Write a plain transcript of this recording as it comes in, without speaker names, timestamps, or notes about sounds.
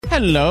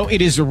Hello,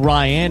 it is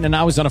Ryan, and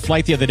I was on a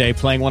flight the other day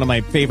playing one of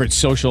my favorite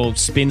social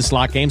spin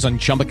slot games on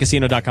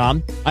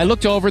ChumbaCasino.com. I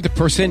looked over at the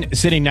person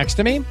sitting next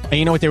to me, and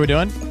you know what they were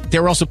doing? They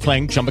were also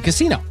playing Chumba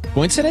Casino.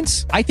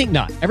 Coincidence? I think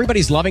not.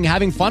 Everybody's loving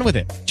having fun with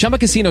it. Chumba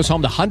Casino is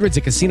home to hundreds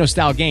of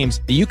casino-style games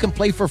that you can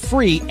play for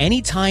free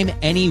anytime,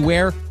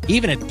 anywhere,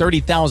 even at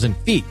 30,000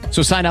 feet.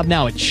 So sign up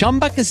now at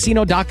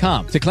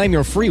ChumbaCasino.com to claim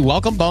your free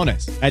welcome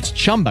bonus. That's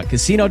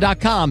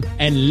ChumbaCasino.com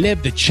and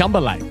live the Chumba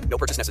life. No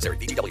purchase necessary.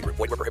 VGW. Void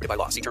where prohibited by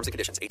law. See terms and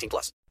conditions.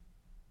 18+.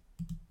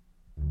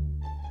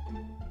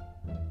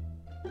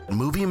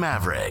 Movie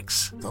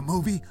Mavericks. The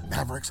Movie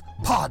Mavericks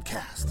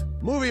Podcast.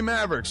 Movie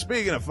Mavericks.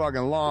 Speaking of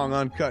fucking long,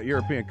 uncut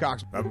European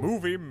cocks. The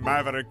Movie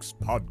Mavericks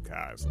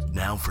Podcast.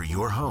 Now for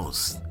your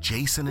hosts,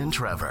 Jason and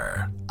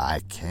Trevor. I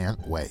can't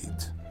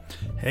wait.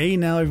 Hey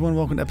now everyone,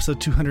 welcome to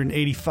episode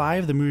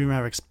 285 of the Movie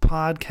Mavericks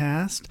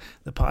Podcast.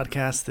 The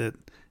podcast that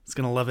is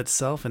going to love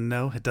itself and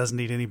no, it doesn't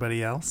need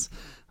anybody else.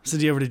 I'm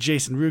sending you over to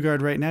Jason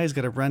Rugard right now. He's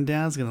got a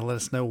rundown. He's going to let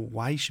us know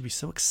why you should be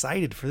so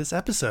excited for this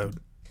episode.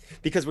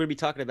 Because we're going to be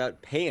talking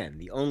about Pan,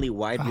 the only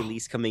wide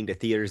release coming to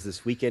theaters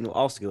this weekend. We'll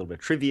also get a little bit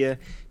of trivia,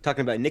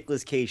 talking about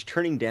Nicolas Cage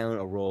turning down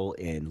a role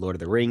in Lord of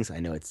the Rings. I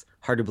know it's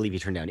hard to believe he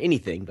turned down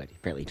anything, but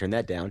apparently he turned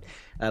that down.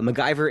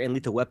 MacGyver and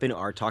Lethal Weapon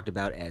are talked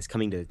about as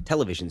coming to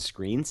television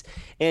screens.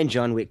 And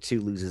John Wick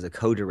 2 loses a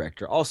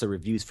co-director. Also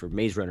reviews for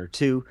Maze Runner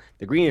 2,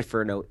 The Green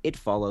Inferno, It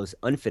Follows,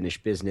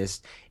 Unfinished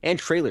Business, and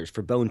trailers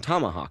for Bone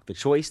Tomahawk, The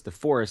Choice, The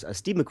Forrest, a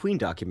Steve McQueen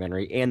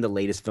documentary, and the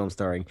latest film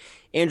starring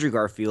Andrew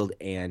Garfield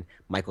and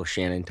Michael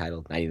Shannon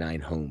titled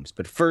 99 Homes.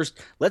 But first,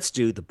 let's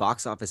do the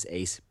box office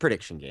ace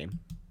prediction game.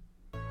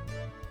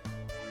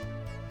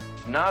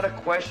 It's not a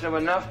question of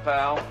enough,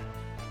 pal.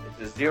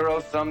 It's a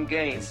zero-sum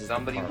game.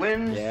 Somebody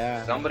wins,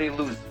 somebody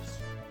loses.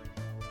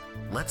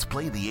 Let's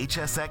play the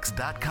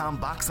HSX.com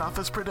box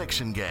office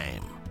prediction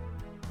game.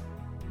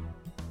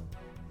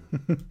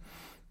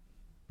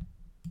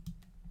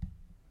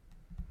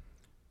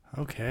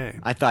 Okay.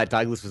 I thought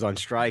Douglas was on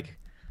strike.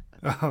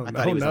 Oh, I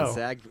thought he was on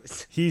SAG.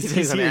 He's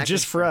here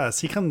just for us.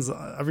 He comes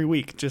every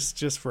week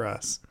just for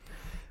us.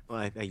 Well,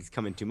 I think he's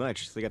coming too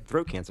much, so he got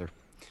throat cancer.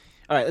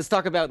 All right, let's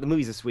talk about the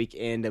movies this week,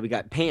 and we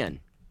got Pan,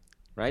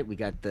 right? We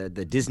got the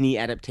Disney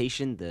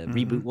adaptation, the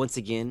reboot once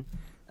again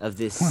of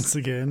this. Once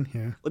again,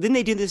 yeah. Well, didn't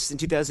they do this in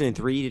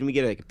 2003? Didn't we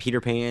get like a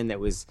Peter Pan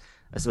that was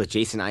with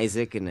Jason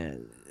Isaac,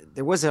 and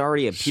there was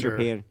already a Peter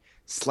Pan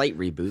slight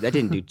reboot that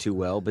didn't do too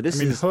well, but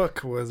this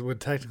Hook would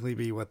technically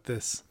be what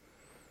this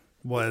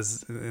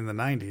was in the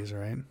 90s,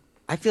 right?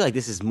 I feel like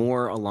this is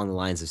more along the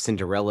lines of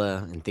Cinderella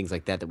and things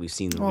like that we've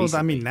seen. Well, recently.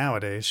 I mean,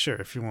 nowadays, sure,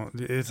 if you want,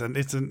 it's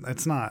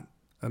not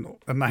a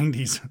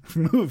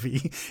 90s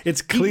movie.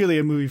 It's clearly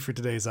a movie for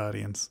today's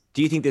audience.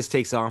 Do you think this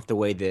takes off the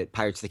way that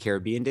Pirates of the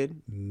Caribbean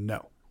did?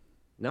 No.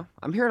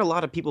 I'm hearing a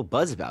lot of people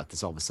buzz about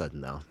this all of a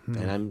sudden, though,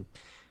 and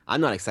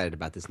I'm not excited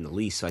about this in the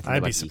least. So I think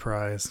I'd be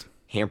surprised.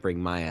 Hampering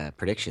my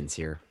predictions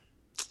here.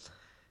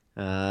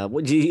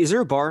 Is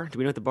there a bar? Do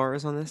we know what the bar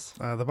is on this?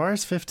 The bar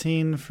is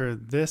 15 for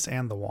this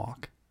and The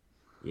Walk.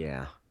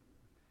 Yeah.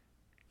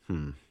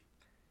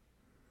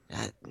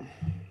 That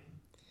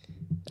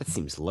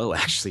seems low,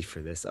 actually, for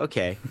this.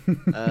 Okay.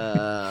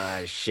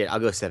 Shit, I'll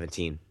go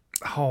 17.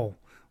 Oh,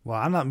 well,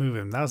 I'm not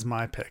moving. That was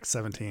my pick,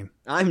 17.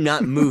 I'm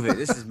not moving.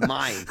 This is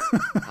mine.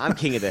 I'm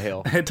king of the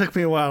hill. It took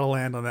me a while to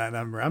land on that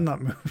number. I'm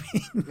not moving.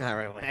 All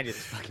right, well, I just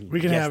fucking we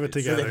can have it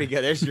together. So there we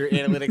go. There's your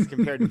analytics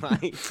compared to mine.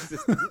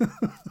 It's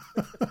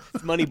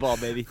Moneyball,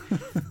 baby.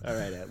 All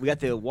right, we got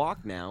The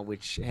Walk now,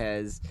 which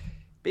has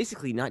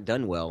basically not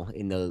done well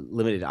in the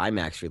limited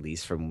IMAX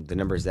release from the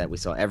numbers that we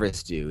saw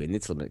Everest do. And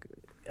it's limited.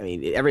 I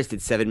mean, Everest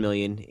did 7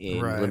 million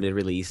in limited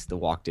release. The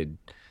Walk did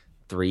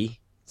 3.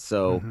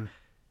 So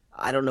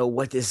I don't know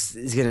what this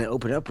is going to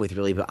open up with,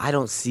 really, but I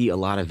don't see a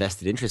lot of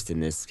vested interest in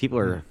this. People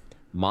are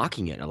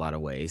mocking it in a lot of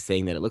ways,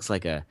 saying that it looks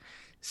like a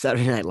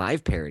Saturday Night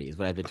Live parody, is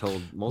what I've been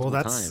told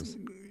multiple times.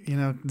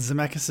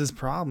 Zemeckis'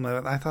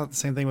 problem. I thought the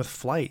same thing with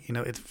Flight.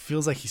 It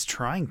feels like he's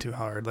trying too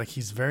hard. Like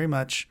he's very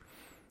much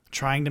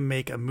trying to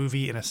make a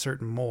movie in a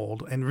certain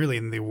mold, and really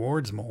in the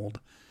awards mold,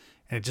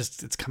 and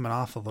it's coming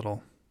off a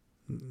little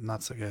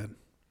not so good.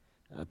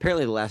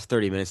 Apparently, the last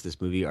 30 minutes of this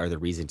movie are the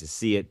reason to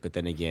see it, but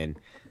then again,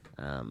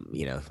 do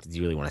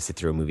you really want to sit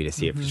through a movie to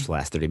see it for just the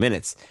last 30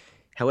 minutes?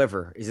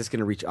 However, is this going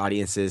to reach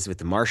audiences with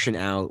The Martian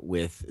out,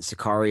 with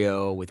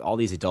Sicario, with all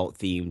these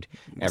adult-themed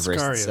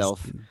Everest Sicario's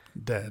itself?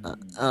 Dead. I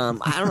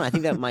don't know. I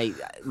think that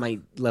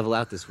might level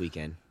out this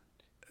weekend.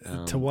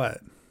 To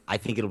what? I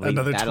think it'll be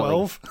another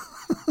 12.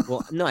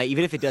 Well, no.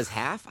 Even if it does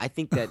half, I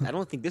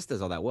don't think this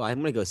does all that well.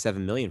 I'm going to go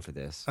 7 million for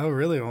this. Oh,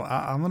 really? Well,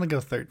 I'm going to go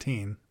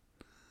 13.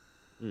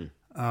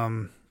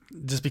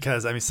 Just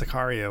because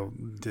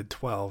Sicario did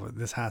 12.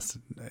 This has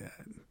to.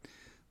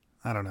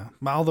 I don't know.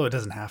 Although it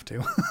doesn't have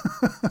to.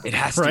 It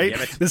has to, right?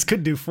 This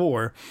could do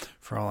 4,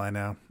 for all I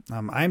know.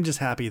 I'm just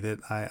happy that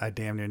I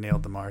damn near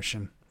nailed The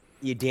Martian.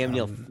 You damn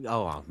near.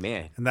 Oh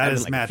man! And that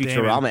is like Matt a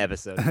Damon. Futurama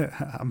episode.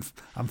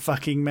 I'm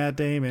fucking Matt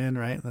Damon,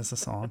 right? That's a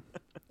song.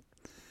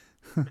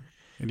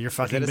 And you're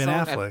fucking that a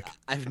Ben song? Affleck.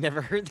 I've never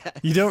heard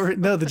that. You don't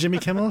know the Jimmy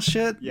Kimmel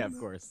shit? Yeah, of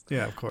course.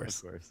 Yeah, of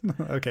course.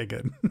 Okay,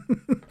 good.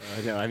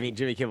 No, I mean,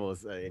 Jimmy Kimmel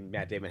and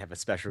Matt Damon have a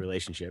special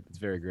relationship. It's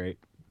very great.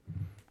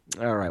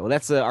 All right, well,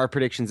 that's our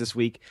predictions this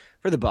week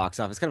for the box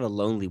office. Kind of a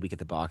lonely week at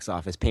the box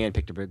office. Pan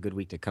picked a good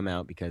week to come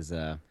out because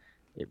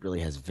it really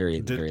has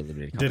very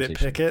limited competition. Did it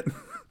pick it?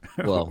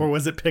 Well, or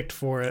was it picked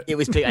for it? It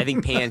was picked. I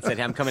think Pan said,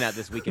 I'm coming out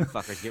this weekend,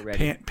 fuckers, get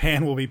ready.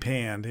 Pan will be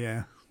panned,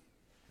 yeah.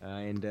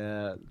 And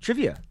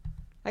trivia.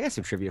 I got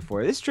some trivia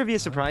for you. This trivia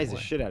surprised the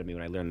shit out of me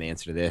when I learned the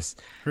answer to this.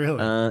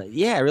 Really?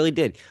 Yeah, I really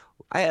did.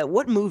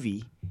 What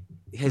movie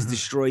has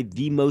destroyed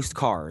the most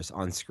cars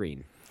on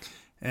screen?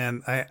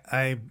 And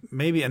I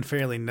maybe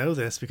unfairly know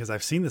this because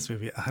I've seen this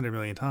movie 100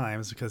 million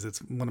times because it's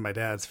one of my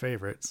dad's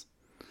favorites.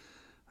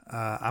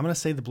 I'm going to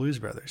say The Blues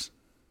Brothers.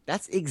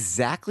 That's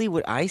exactly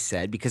what I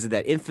said because of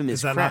that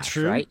infamous crash, not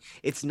true? right?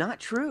 It's not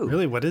true.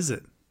 Really? What is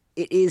it?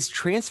 It is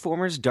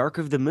Transformers Dark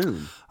of the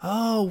Moon.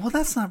 Oh, well,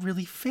 that's not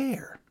really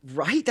fair.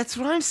 Right? That's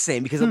what I'm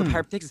saying because of the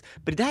pyrotechnics.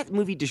 But that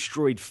movie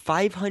destroyed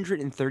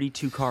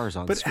 532 cars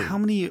on screen. But how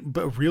many,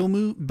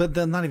 but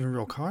they're not even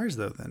real cars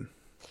though then.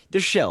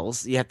 They're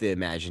shells, you have to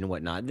imagine and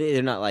whatnot.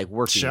 They're not like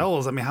working.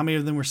 Shells? I mean, how many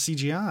of them were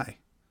CGI?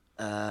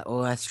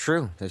 Oh, that's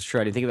true. That's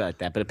true. I didn't think about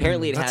that. But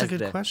apparently it has That's a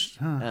good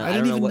question. Huh? I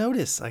don't didn't know even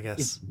notice, I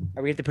guess.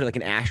 Are we going to put like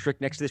an asterisk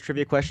next to this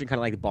trivia question, kind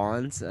of like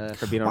Bonds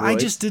for being on Well,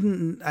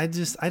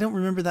 roids? I don't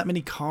remember that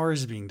many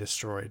cars being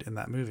destroyed in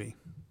that movie.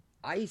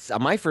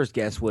 My first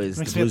guess was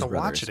the Makes me have Blues to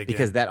watch Brothers it again.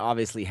 because that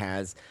obviously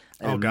has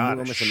an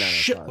enormous amount of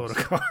shitload cars. of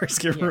cars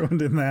get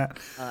ruined in that.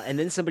 And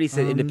then somebody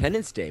said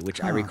Independence Day,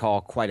 which I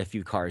recall quite a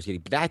few cars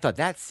getting. But I thought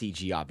that's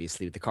CG,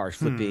 obviously, with the cars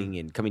flipping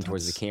and coming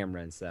towards the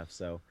camera and stuff.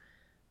 So,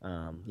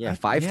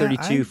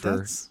 532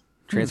 for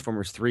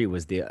Transformers 3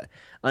 was the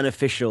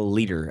unofficial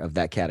leader of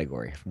that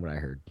category, from what I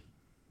heard.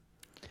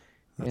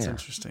 That's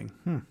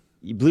interesting.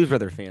 You Blues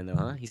Brother fan, though,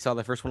 huh? You saw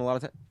the first one a lot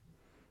of time?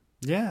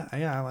 Yeah,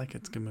 I like it.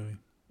 It's a good movie.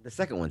 The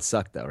second one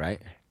sucked, though,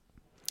 right?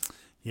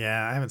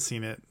 Yeah, I haven't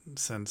seen it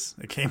since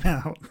it came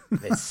out.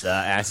 I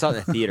saw it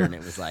in the theater, and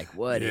it was like,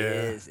 what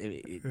is?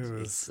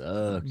 It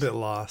sucked. a bit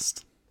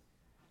lost.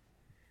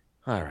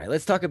 All right,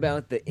 let's talk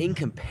about the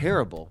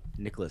incomparable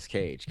Nicolas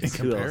Cage.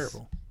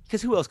 Incomparable?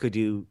 Because who else could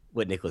do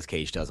what Nicolas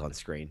Cage does on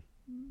screen?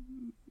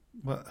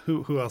 Well,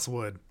 who else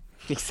would?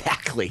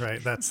 Exactly.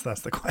 Right, that's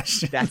the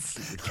question.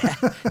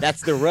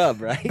 That's the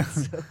rub, right?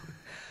 So,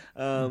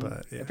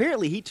 But, yeah.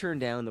 Apparently, he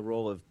turned down the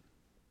role of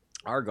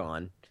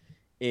Argon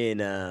in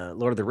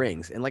Lord of the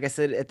Rings, and like I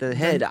said at the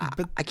head,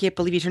 I can't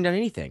believe he turned down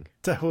anything.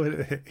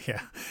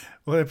 Yeah,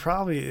 well, it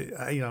probably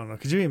I don't know.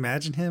 Could you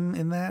imagine him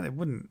in that? It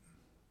wouldn't.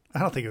 I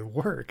don't think it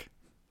would work.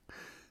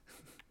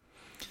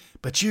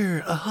 But you're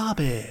a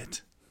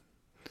hobbit.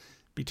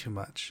 Be too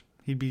much.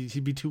 He'd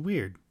be too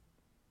weird.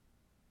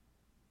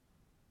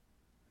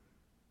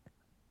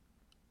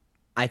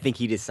 I think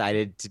he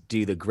decided to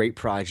do the great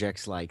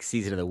projects like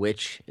Season of the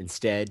Witch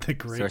instead. The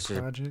great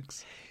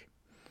projects.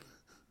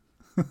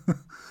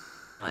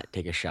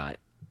 Take a shot.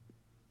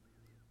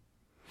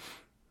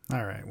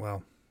 All right.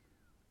 Well,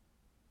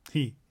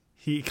 he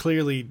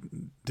clearly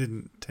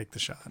didn't take the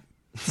shot.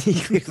 He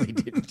clearly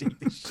didn't take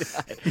the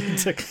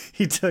shot.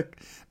 He took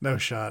no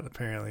shot.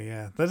 Apparently,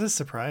 yeah. That is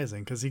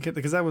surprising because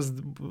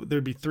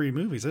there'd be 3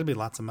 movies. There'd be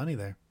lots of money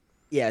there.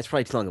 Yeah, it's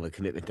probably too long of a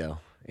commitment though,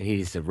 and he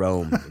needs to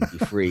roam and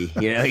be free.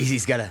 You know, I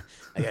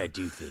gotta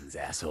do things,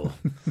 asshole.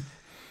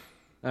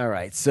 All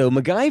right, so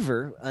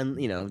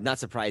MacGyver, not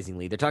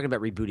surprisingly, they're talking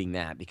about rebooting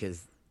that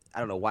because I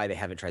don't know why they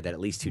haven't tried that at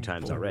least 2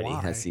 times already.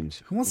 Why? That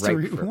seems who wants to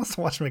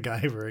watch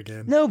MacGyver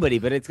again? Nobody,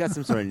 but it's got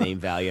some sort of name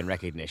value and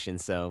recognition,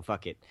 so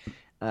fuck it.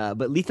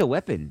 But Lethal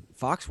Weapon,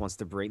 Fox wants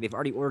to bring. They've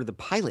already ordered the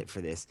pilot for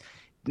this.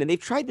 Now,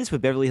 they've tried this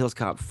with Beverly Hills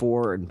Cop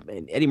 4,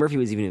 and Eddie Murphy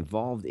was even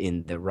involved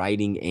in the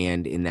writing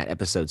and in that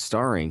episode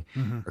starring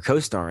or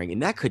co-starring,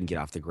 and that couldn't get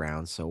off the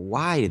ground. So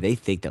why do they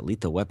think that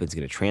Lethal Weapon is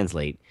going to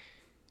translate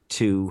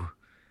to?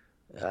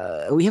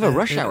 We have a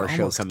Rush Hour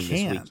show coming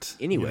this week.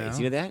 Anyways,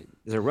 you know that?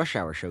 There's a Rush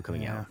Hour show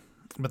coming out.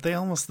 But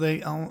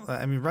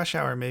I mean, Rush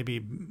Hour may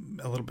be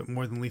a little bit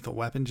more than Lethal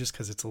Weapon just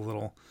because it's a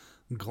little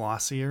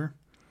glossier.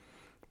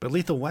 But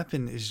Lethal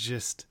Weapon is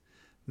just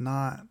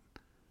not.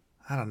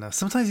 I don't know.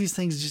 Sometimes these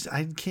things just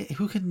I can't.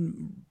 Who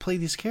can play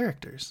these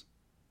characters?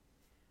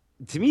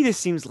 To me, this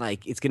seems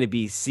like it's going to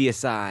be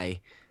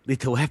CSI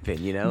Lethal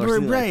Weapon, or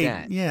something like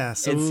that. Yeah.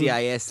 So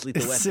NCIS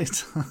Lethal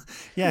Weapon.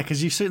 Yeah,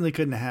 because you certainly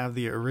couldn't have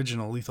the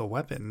original Lethal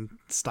Weapon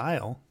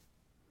style.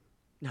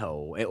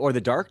 No, or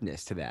the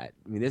darkness to that.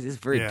 I mean, this is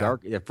very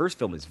dark. The first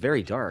film is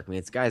very dark. I mean,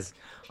 it's guys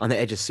on the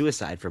edge of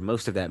suicide for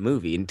most of that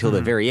movie until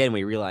the very end when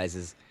he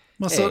realizes.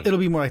 Well, so it'll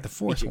be more like the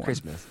fourth one.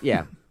 Christmas.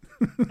 Yeah.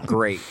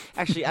 Great.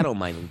 Actually, I don't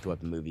mind Lethal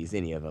Weapon movies,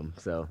 any of them.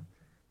 So,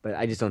 but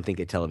I just don't think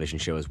a television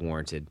show is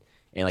warranted.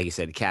 And like you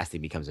said,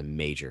 casting becomes a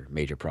major,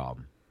 major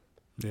problem.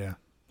 Yeah.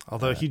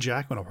 Although Hugh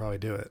Jackman will probably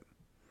do it.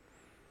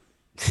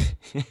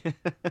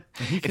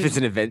 If it's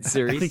an event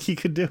series, I think he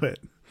could do it.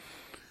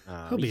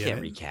 You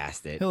can't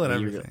recast it. He'll in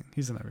everything.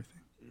 He's in everything.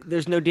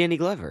 There's no Danny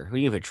Glover. Who,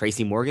 you have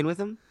Tracy Morgan with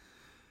him?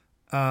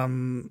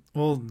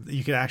 Well,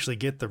 you could actually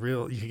get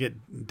you could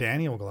get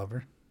Daniel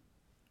Glover.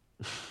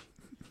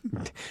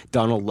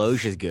 Donald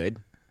Logue is good.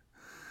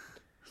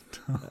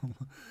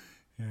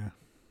 Yeah.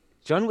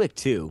 John Wick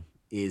 2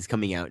 is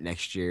coming out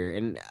next year,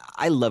 and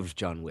I loved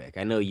John Wick.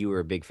 I know you were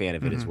a big fan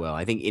of it as well.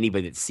 I think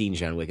anybody that's seen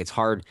John Wick, it's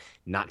hard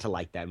not to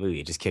like that movie.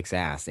 It just kicks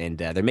ass. And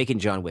they're making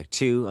John Wick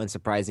 2,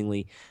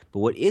 unsurprisingly. But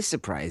what is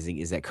surprising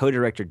is that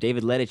co-director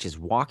David Leitch is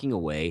walking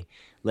away,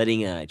 letting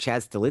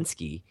Chad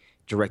Stahelski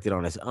direct it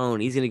on his own.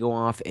 He's going to go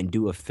off and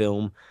do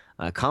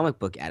a comic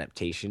book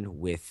adaptation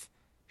with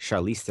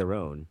Charlize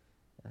Theron.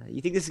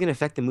 You think this is going to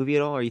affect the movie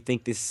at all, or you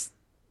think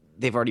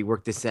they've already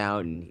worked this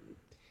out? And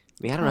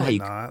I mean, I don't know how you.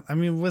 Not. I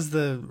mean, was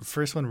the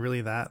first one really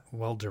that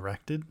well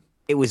directed?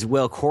 It was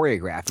well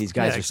choreographed. These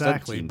guys are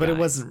exactly, stunt team but guys. it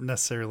wasn't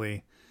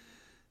necessarily.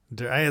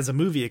 As a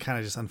movie, it kind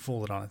of just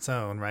unfolded on its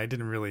own, right? It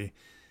didn't really.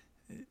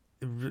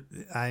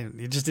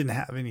 It just didn't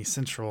have any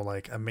central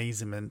like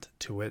amazement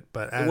to it,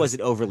 but it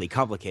wasn't overly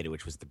complicated,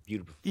 which was the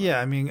beautiful part. Yeah,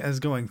 I mean,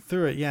 as going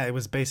through it, it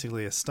was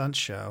basically a stunt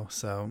show.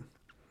 So,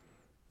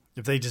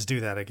 if they just do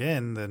that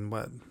again, then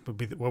what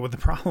would the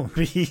problem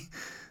be?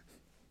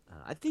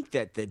 I think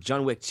that the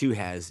John Wick 2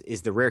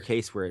 is the rare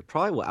case where it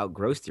probably will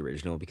outgross the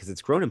original because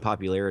it's grown in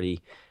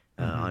popularity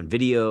on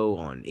video,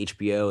 on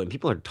HBO, and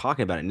people are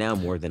talking about it now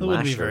more than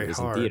last year it was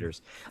in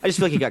theaters. I just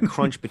feel like it got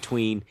crunched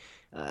between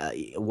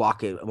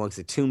Walk Amongst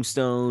the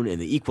Tombstone and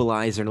The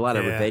Equalizer and a lot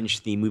of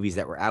revenge-themed movies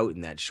that were out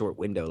in that short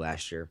window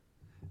last year.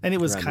 And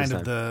it was kind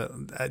of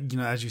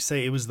as you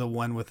say, it was the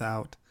one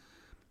without.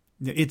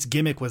 Its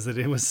gimmick was that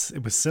it was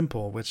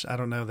simple, which I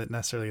don't know that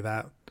necessarily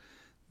that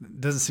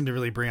doesn't seem to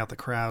really bring out the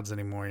crowds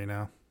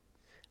anymore,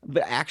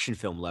 But action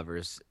film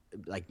lovers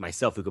like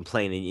myself who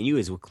complain, and you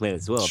will complain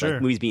as well,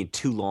 about movies being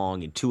too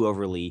long and too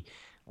overly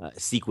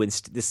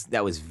sequenced.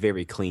 That was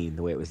very clean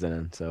the way it was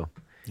done. So,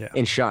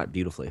 and shot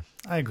beautifully.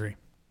 I agree.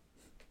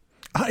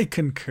 I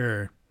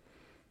concur.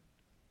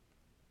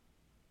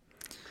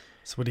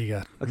 So what do you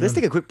got? Okay, let's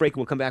take a quick break and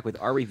we'll come back with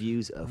our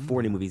reviews of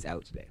 4 new movies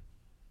out today.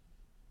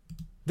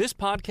 This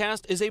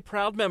podcast is a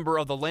proud member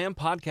of the Lamb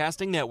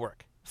Podcasting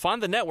Network.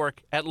 Find the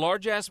network at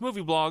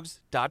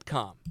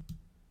largeassmovieblogs.com.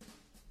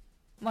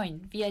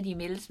 Moin, wir die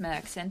Mädels mit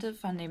Akzente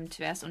von dem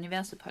Tvers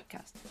Universe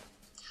Podcast.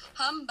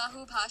 हम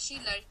बहुभाषी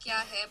लड़कियां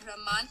हैं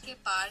ब्रह्मांड के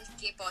पार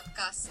के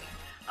podcast से.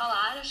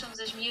 Olá, nós somos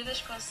as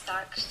miúdas com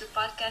sotaques do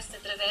podcast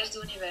Através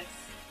do Universo.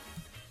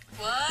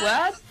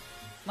 What?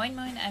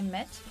 Moin, I'm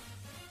Matt.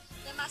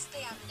 Namaste,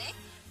 I'm Nick.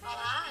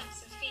 Olá, I'm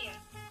Sophia.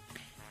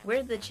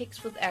 We're the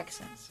chicks with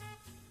accents.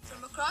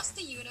 From Across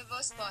the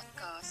Universe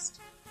podcast.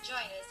 Join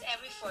us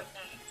every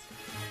fortnight.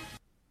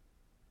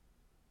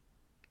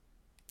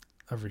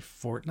 Every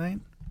fortnight?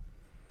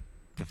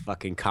 The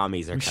fucking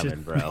commies are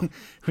coming, bro.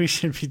 We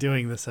should be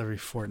doing this every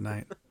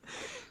fortnight.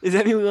 Does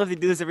that mean we have to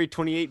do this every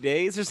 28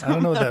 days or something?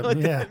 I don't know what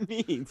that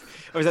means.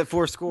 Or is that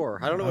 4 score?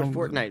 I don't know what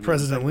fortnight means.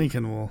 President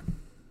Lincoln will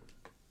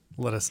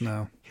let us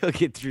know. He'll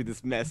get through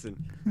this mess and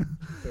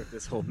sort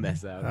this whole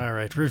mess out. All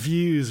right,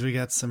 reviews. We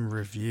got some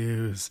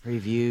reviews. What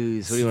do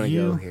you want to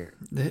go here?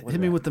 Hit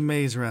me with the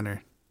Maze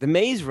Runner. The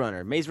Maze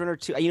Runner. Maze Runner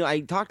 2.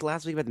 I talked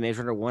last week about the Maze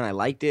Runner 1. I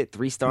liked it.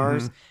 3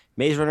 stars.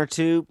 Maze Runner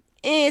 2.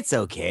 It's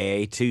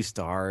okay. 2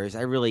 stars.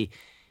 The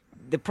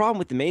problem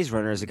with the Maze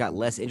Runner is it got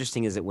less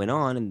interesting as it went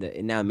on,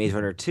 and now Maze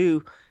Runner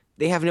 2,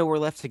 they have nowhere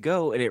left to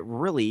go, and it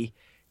really,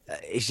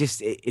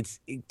 it's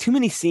too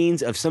many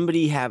scenes of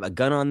somebody have a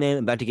gun on them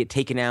about to get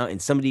taken out,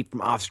 and somebody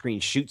from off screen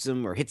shoots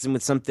them or hits them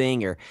with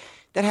something, or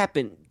that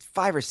happened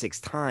 5 or 6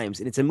 times,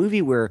 and it's a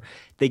movie where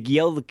they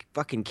yell the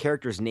fucking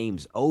characters'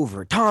 names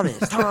over.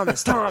 Thomas. It's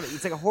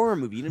like a horror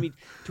movie, you know what I mean?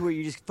 To where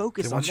you just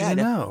focus on that. They want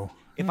you to know.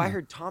 If I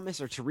heard Thomas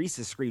or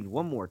Teresa screamed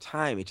one more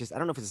time, I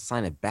don't know if it's a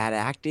sign of bad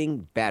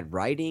acting, bad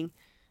writing,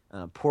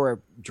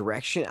 poor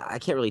direction. I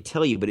can't really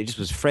tell you, but it just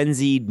was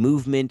frenzied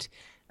movement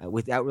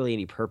without really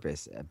any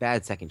purpose. A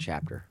bad second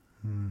chapter.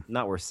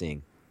 Not worth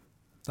seeing.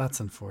 That's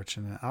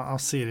unfortunate. I'll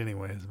see it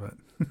anyways, but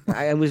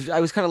I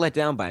was kind of let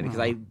down by it because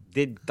I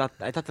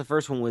thought the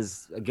first one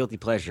was a guilty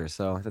pleasure,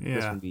 so I thought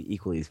this one would be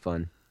equally as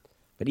fun.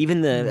 But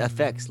even the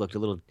effects looked a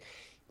little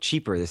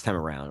cheaper this time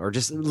around, or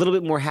just a little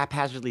bit more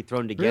haphazardly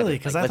thrown together. Really?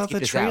 Because I thought the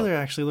trailer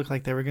actually looked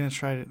like they were going to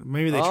try to.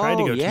 Maybe they tried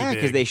to go too big.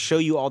 Because they show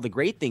you all the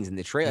great things in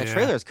the trailer. The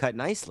trailer's cut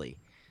nicely,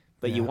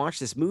 but you watch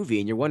this movie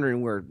and you're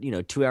wondering where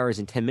 2 hours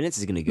and 10 minutes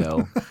is going to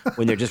go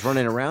when they're just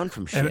running around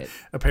from shit. And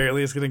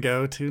apparently, it's going to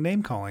go to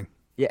name calling.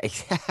 Yeah,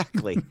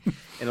 exactly.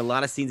 And a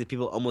lot of scenes of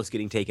people almost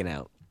getting taken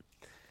out.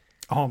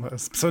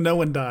 Almost. So no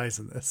one dies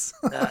in this.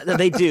 No,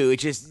 they do.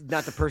 It's just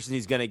not the person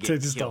who's going to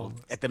get killed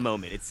at the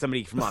moment. It's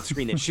somebody from off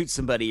screen that shoots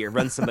somebody or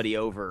runs somebody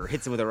over or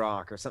hits them with a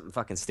rock or something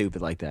fucking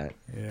stupid like that.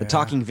 Yeah. The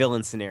talking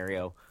villain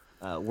scenario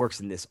works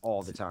in this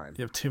all the time.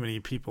 You have too many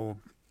people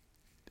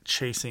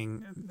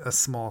chasing a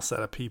small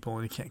set of people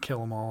and you can't kill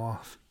them all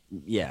off.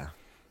 Yeah.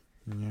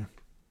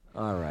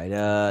 All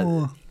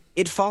right.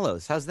 It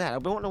Follows. How's that?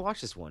 I've been wanting to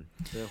watch this one.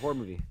 The horror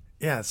movie.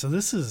 Yeah, so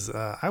this is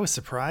I was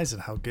surprised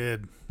at how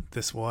good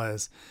this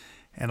was.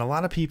 And a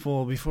lot of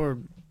people, before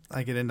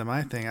I get into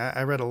my thing,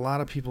 I read a lot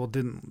of people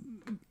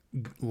didn't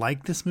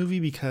like this movie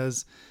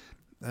because,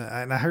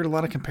 and I heard a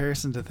lot of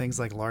comparison to things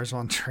like Lars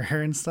von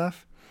Trier and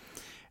stuff.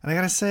 And I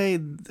gotta say,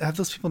 have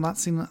those people not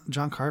seen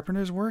John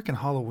Carpenter's work in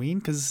Halloween?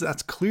 Because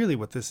that's clearly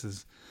what this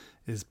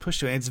is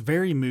pushed to. And it's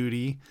very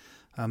moody.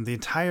 The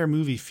entire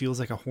movie feels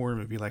like a horror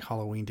movie, like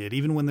Halloween did,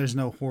 even when there's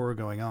no horror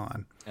going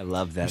on. I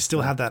love that. You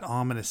still have that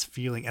ominous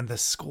feeling, and the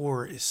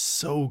score is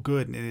so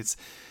good, and it's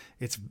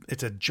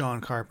a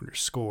John Carpenter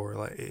score,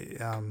 like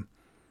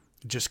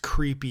just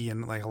creepy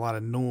and like a lot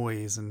of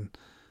noise and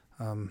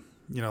a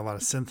lot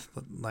of synth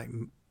like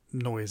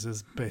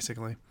noises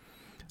basically.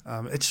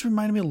 It just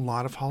reminded me a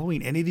lot of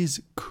Halloween, and it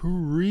is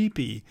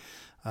creepy.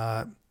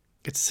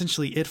 It's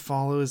essentially It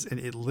Follows, and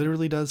it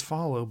literally does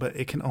follow, but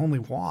it can only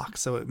walk,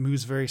 so it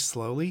moves very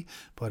slowly,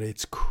 but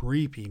it's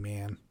creepy,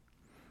 man.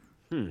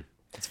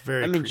 It's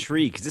very I'm creepy.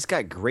 intrigued because this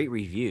got great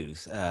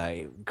reviews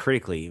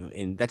critically,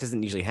 and that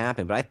doesn't usually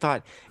happen. But I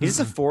thought, is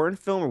this a foreign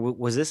film, or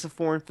was this a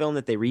foreign film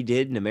that they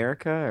redid in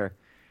America? Or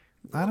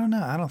I don't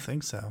know. I don't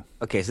think so.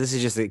 Okay, so this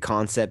is just a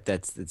concept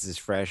that's just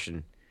fresh,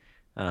 and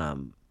I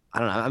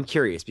don't know. I'm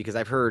curious because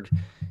I've heard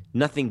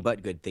nothing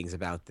but good things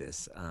about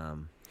this.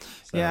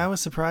 Yeah, I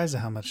was surprised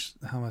at how much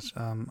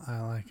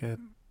I like it.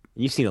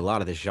 You've seen a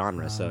lot of this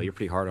genre, so you're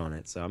pretty hard on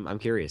it. So I'm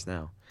curious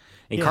now.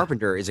 And yeah,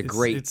 Carpenter is a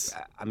great.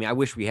 I mean, I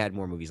wish we had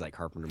more movies like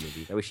Carpenter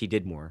movies. I wish he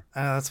did more.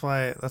 That's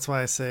why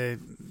I say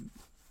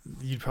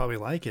you'd probably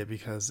like it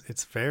because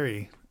it's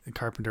very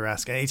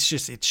Carpenter-esque. And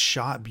it's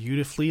shot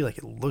beautifully. Like,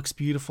 it looks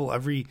beautiful.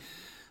 Every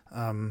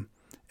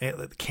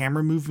the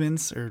camera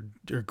movements are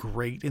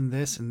great in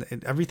this, and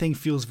everything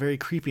feels very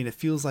creepy, and it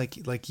feels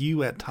like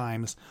you at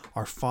times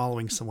are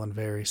following someone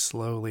very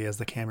slowly as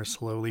the camera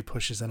slowly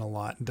pushes in a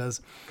lot and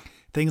does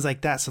things like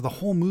that. So the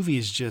whole movie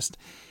is just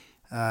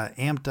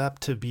amped up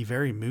to be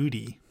very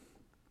moody.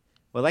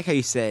 Well, like how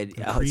you said,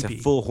 it's a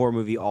full horror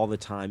movie all the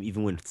time,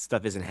 even when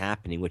stuff isn't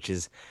happening, which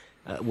is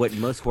what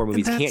most horror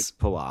movies can't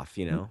pull off,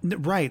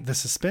 Right, the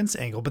suspense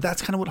angle. But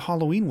that's kind of what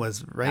Halloween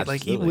was, right? Absolutely,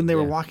 like, even when they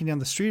were walking down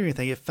the street or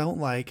anything, it felt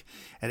like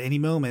at any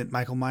moment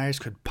Michael Myers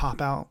could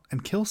pop out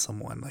and kill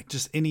someone, like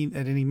just at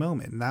any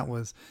moment. And that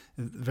was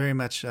very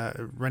much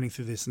running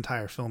through this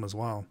entire film as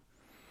well.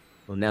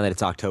 Well, now that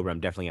it's October, I'm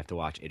definitely have to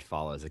watch It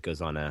Follows. It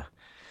goes on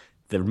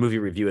the movie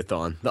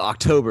review-a-thon, the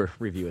October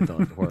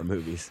review-a-thon for horror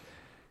movies.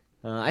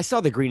 I saw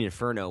The Green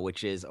Inferno,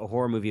 which is a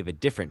horror movie of a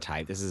different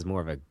type. This is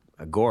more of a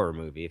gore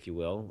movie, if you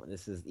will.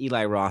 This is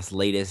Eli Roth's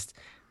latest,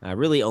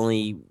 really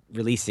only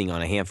releasing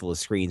on a handful of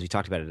screens. We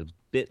talked about it a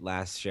bit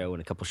last show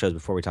and a couple shows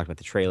before we talked about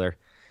the trailer.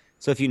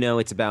 So if you know,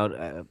 it's about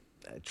a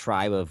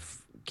tribe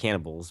of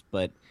cannibals,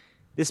 but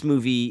this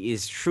movie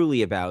is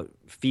truly about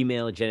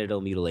female genital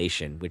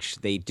mutilation, which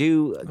they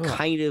do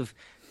kind of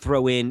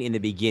throw in the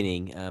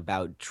beginning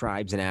about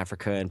tribes in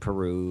Africa and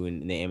Peru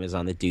and the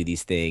Amazon that do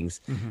these things.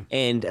 Mm-hmm.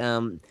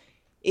 And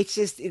it's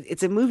just,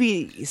 it's a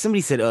movie.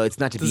 Somebody said, it's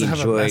not to be enjoyed. Does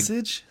it have a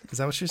message? Is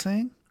that what you're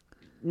saying?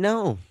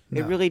 No,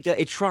 it really does.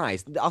 It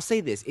tries. I'll say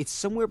this. It's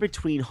somewhere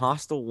between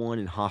Hostel 1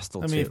 and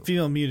Hostel 2. I mean,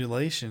 female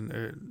mutilation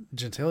or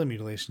genitalia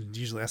mutilation,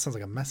 usually that sounds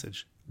like a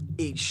message.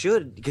 It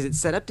should, because it's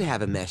set up to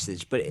have a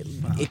message, but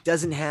it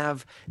doesn't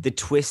have the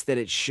twist that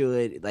it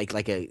should.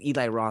 Like a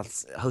Eli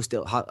Roth's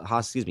Hostel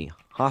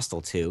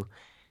 2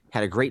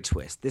 had a great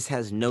twist. This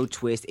has no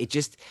twist. It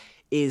just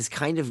is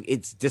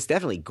it's just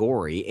definitely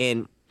gory,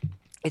 and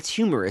it's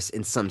humorous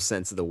in some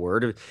sense of the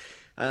word.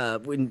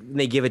 When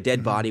they give a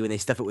dead body, when they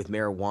stuff it with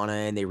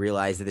marijuana, and they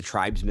realize that the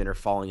tribesmen are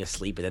falling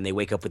asleep, and then they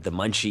wake up with the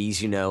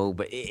munchies,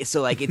 But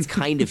it's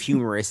kind of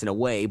humorous in a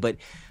way. But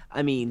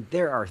I mean,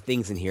 there are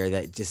things in here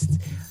that just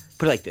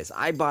put it like this: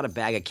 I bought a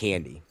bag of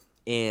candy,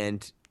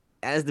 and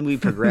as the movie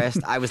progressed,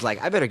 I was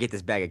like, I better get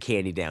this bag of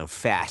candy down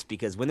fast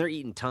because when they're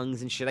eating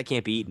tongues and shit, I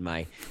can't be eating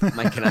my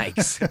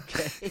Canikes.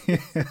 Okay?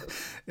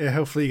 Yeah,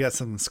 hopefully you got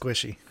something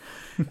squishy.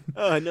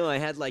 Oh no, I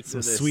had like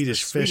some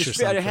Swedish fish or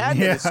something. I had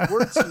the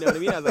squirts, you know what I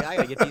mean? I was like, I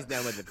gotta get these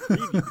down with the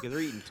preview because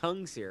they're eating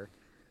tongues here.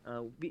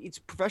 It's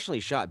professionally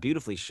shot,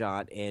 beautifully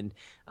shot, and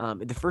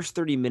in the first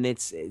 30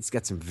 minutes, it's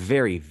got some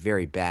very,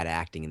 very bad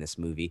acting in this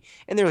movie.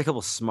 And there are a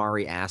couple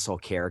smarry asshole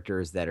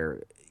characters that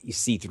you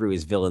see through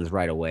as villains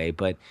right away.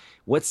 But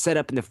what's set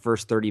up in the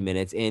first 30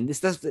 minutes, and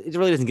it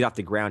really doesn't get off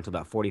the ground until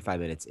about 45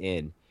 minutes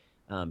in,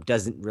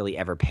 doesn't really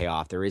ever pay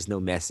off. There is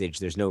no message.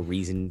 There's no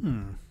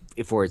reason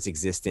for its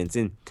existence.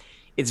 And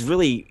it's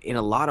really, in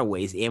a lot of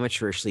ways,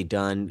 amateurishly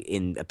done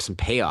in some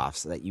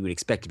payoffs that you would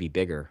expect to be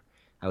bigger.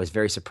 I was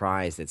very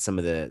surprised that some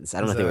of I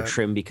don't know if they were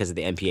trimmed because of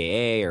the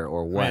MPAA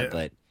or what, right.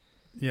 But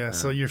yeah.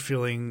 So you're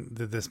feeling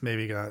that this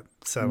maybe got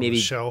set on the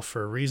shelf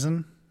for a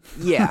reason?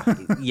 Yeah.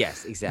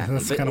 Yes, exactly.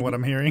 That's kind of what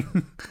I'm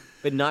hearing.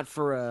 But not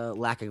for a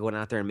lack of going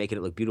out there and making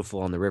it look beautiful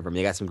on the river. I mean,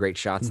 they got some great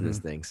shots in this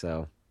thing,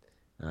 so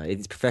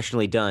it's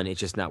professionally done. It's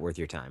just not worth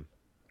your time.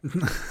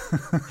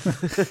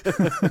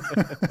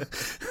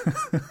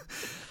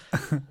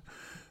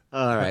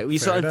 All right. We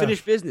saw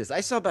Unfinished Business.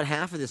 I saw about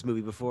half of this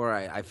movie before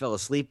I fell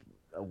asleep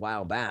a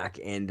while back,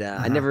 and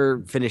I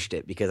never finished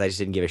it because I just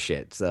didn't give a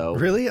shit. So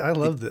really, I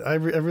loved it. I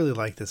really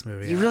liked this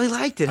movie. You really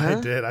liked it, huh?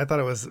 I did. I thought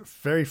it was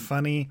very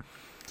funny.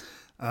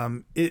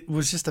 It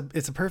was just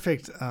it's a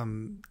perfect.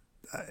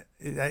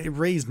 It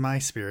raised my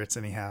spirits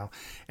anyhow,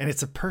 and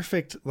it's a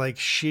perfect like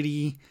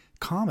shitty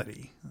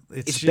comedy.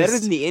 It's just better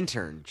than The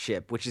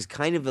Internship, which is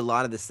kind of a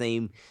lot of the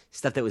same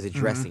stuff that was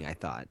addressing. I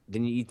thought.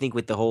 Didn't you think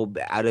with the whole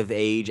out of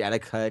age, out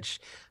of touch,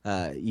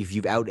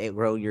 you've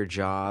outgrown your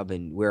job,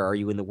 and where are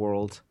you in the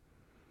world?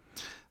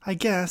 I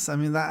guess. I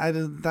mean,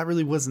 that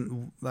really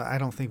wasn't. I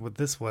don't think what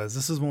this was.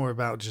 This was more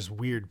about just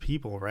weird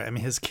people, right? I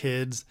mean, his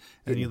kids,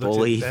 and you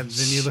then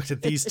you looked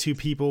at these two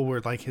people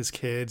were like his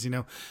kids. You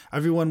know,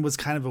 everyone was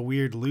kind of a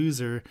weird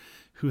loser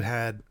who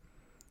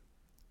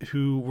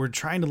were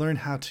trying to learn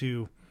how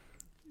to,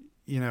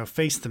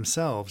 face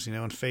themselves,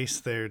 and face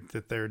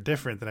that they're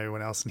different than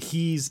everyone else. And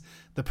he's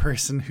the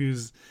person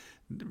who's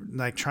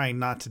like trying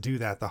not to do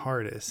that the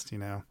hardest,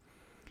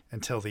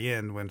 until the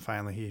end when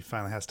he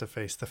finally has to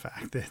face the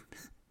fact that.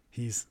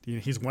 He's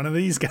one of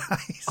these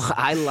guys.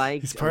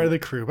 He's part of the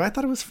crew, but I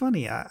thought it was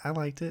funny. I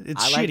liked it.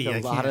 It's shitty. I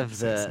liked a lot of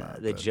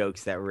the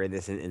jokes that were in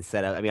this and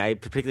set up. I mean, I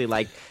particularly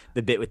liked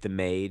the bit with the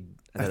maid.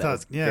 I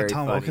thought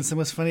Tom Wilkinson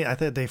was funny. I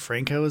thought Dave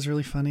Franco was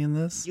really funny in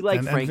this. You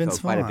like Franco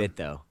quite a bit,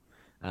 though,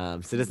 so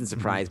it doesn't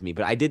surprise me.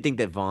 But I did think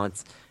that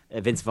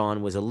Vince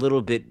Vaughn was a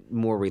little bit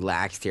more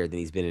relaxed here than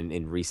he's been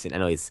in recent. I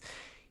know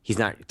he's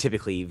not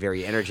typically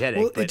very energetic.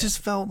 Well, it just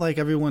felt like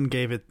everyone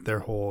gave it their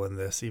whole in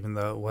this, even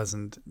though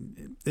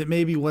it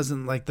maybe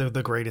wasn't like the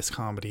greatest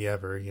comedy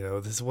ever.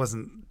 This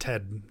wasn't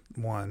Ted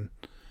 1,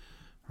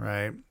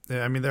 right?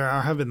 I mean, there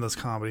have been those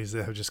comedies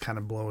that have just kind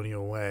of blown you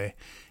away,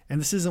 and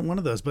this isn't one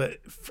of those. But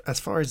as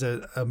far as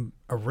a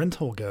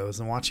rental goes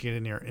and watching it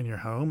in your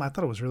home, I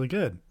thought it was really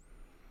good.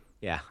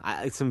 Yeah,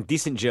 some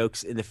decent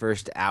jokes in the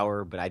first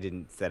hour, but I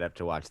didn't set up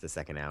to watch the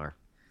second hour.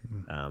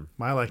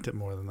 I liked it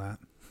more than that.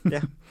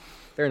 Yeah.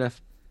 Fair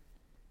enough.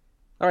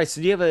 All right,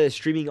 so do you have a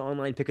streaming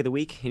online pick of the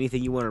week?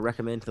 Anything you want to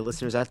recommend to the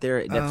listeners out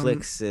there?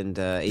 Netflix and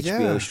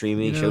HBO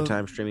streaming,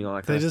 Showtime streaming, all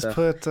that kind of stuff?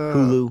 They just put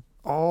Hulu.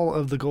 All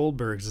of the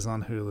Goldbergs is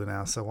on Hulu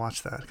now, so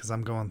watch that because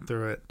I'm going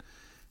through it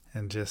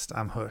and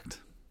I'm hooked.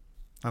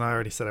 And I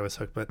already said I was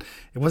hooked, but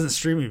it wasn't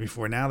streaming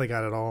before. Now they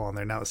got it all on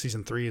there. Now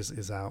season 3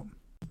 is out.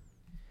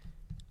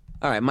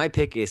 All right, my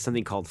pick is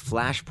something called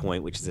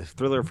Flashpoint, which is a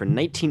thriller from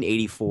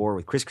 1984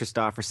 with Chris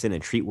Christopherson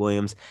and Treat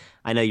Williams.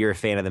 I know you're a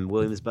fan of the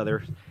Williams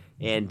brothers,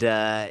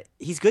 and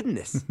he's good in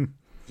this.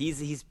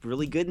 He's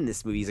really good in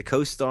this movie. He's a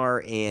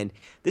co-star, and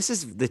this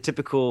is the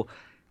typical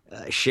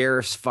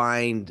sheriffs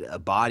find a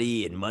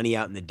body and money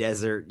out in the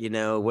desert.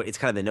 It's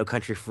kind of the No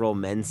Country for Old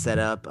Men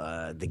setup,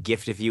 The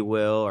Gift, if you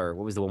will, or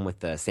what was the one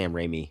with Sam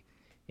Raimi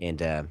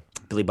and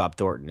Billy Bob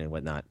Thornton and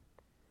whatnot?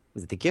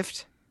 Was it The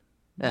Gift?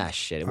 Ah,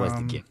 shit, it was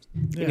The Gift.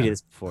 We did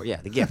this before.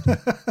 Yeah, The Gift.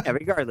 Yeah,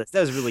 regardless,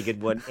 that was a really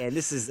good one. And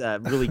this is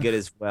really good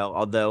as well,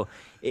 although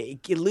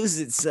it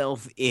loses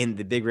itself in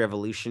the big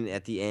revolution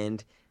at the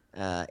end.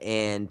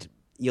 And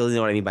you'll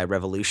know what I mean by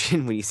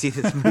revolution when you see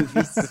this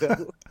movie.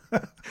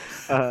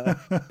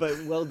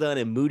 But well done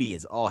and moody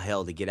as all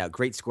hell to get out.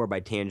 Great score by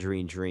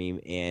Tangerine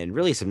Dream and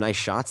really some nice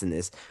shots in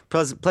this.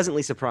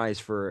 Pleasantly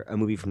surprised for a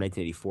movie from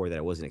 1984 that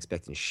I wasn't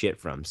expecting shit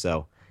from.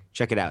 So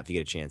check it out if you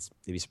get a chance.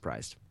 You'll be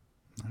surprised.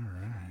 All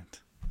right.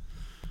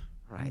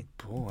 Oh,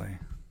 boy.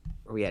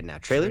 Where are we at now?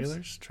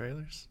 Trailers?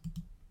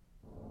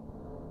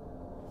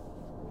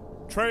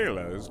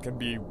 Trailers can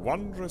be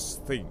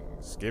wondrous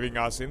things, giving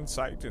us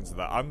insight into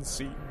the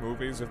unseen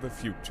movies of the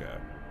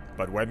future.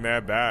 But when they're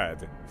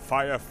bad,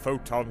 fire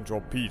photon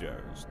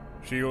torpedoes.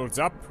 Shields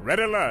up, red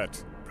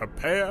alert.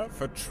 Prepare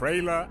for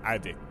Trailer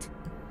Addict.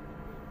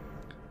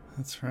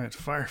 That's right.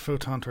 Fire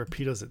photon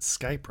torpedoes at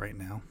Skype right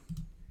now.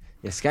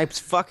 Yeah, Skype's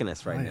fucking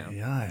us right now.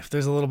 Yeah, if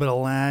there's a little bit of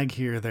lag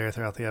here or there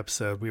throughout the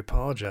episode, we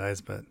apologize,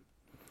 but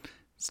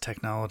it's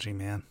technology,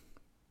 man.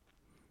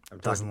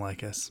 It doesn't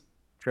like us.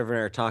 Trevor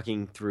and I are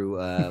talking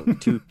through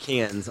 2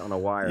 cans on a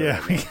wire.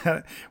 Yeah,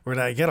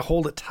 you got to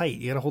hold it tight.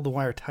 You got to hold the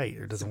wire tight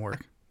or it doesn't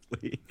work.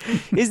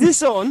 Is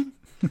this on?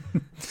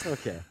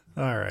 Okay.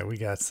 All right, we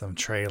got some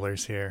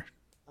trailers here.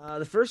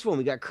 The first one,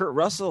 we got Kurt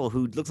Russell,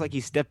 who looks like he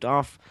stepped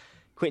off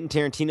Quentin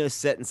Tarantino's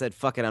set and said,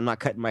 fuck it, I'm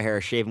not cutting my hair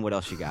or shaving. What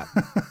else you got?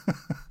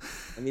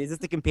 I mean, is this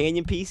the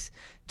companion piece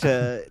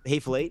to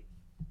Hateful Eight?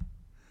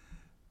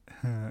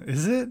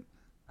 Is it?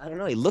 I don't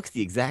know. He looks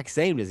the exact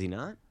same, does he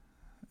not?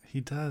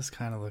 He does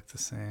kind of look the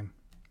same.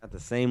 Got the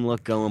same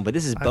look going, but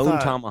this is Bone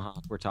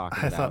Tomahawk we're talking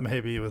about. I thought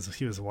maybe he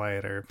was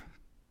Wyatt Earp.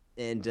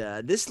 And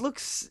this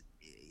looks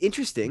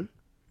interesting.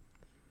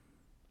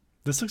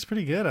 This looks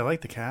pretty good. I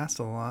like the cast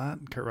a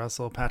lot. Kurt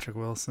Russell, Patrick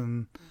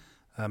Wilson,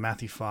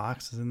 Matthew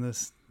Fox is in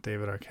this.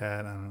 David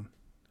Arquette. I don't know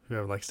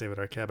whoever likes David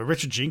Arquette, but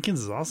Richard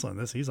Jenkins is also in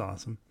this. He's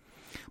awesome.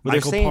 Well,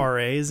 Michael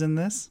Paré is in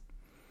this.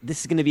 This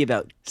is going to be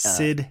about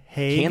Sid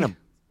Haig.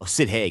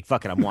 Sid Haig.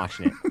 Fuck it, I'm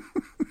watching it.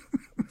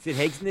 Sid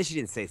Haig's in this? You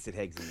didn't say Sid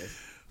Haig's in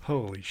this.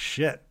 Holy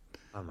shit.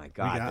 Oh my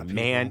God. The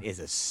man is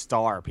a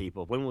star,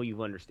 people. When will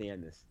you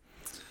understand this?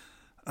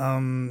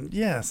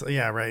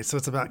 Right. So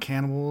it's about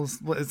cannibals.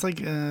 Well, it's like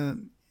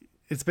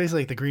it's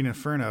basically like the Green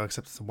Inferno,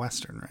 except it's a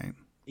Western, right?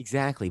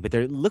 Exactly, but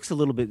it looks a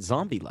little bit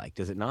zombie-like,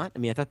 does it not? I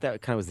mean, I thought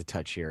that kind of was the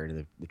touch here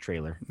in the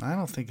trailer. I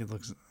don't think it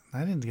looks... I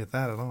didn't get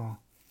that at all.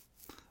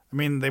 I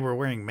mean, they were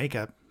wearing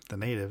makeup, the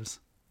natives.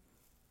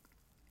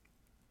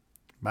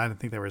 But I didn't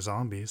think they were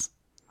zombies.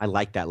 I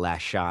like that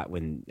last shot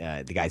when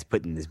the guy's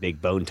putting this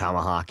big bone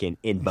tomahawk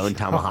in Bone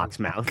Tomahawk's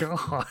mouth.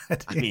 God.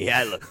 I mean,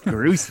 that looked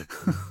gruesome.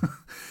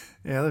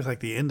 Yeah, it looked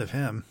like the end of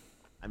him.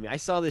 I mean, I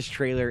saw this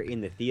trailer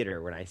in the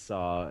theater when I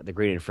saw The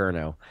Great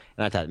Inferno,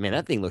 and I thought, man,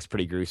 that thing looks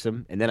pretty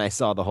gruesome. And then I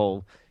saw the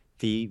whole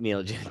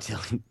female genital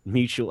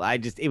mutual.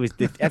 It was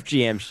the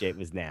FGM shit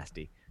was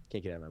nasty.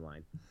 Can't get it out of my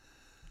mind.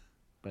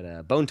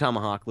 But Bone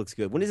Tomahawk looks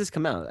good. When does this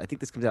come out? I think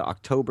this comes out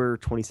October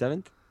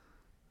 27th.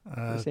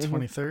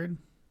 23rd.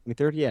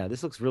 23rd, yeah.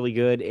 This looks really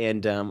good,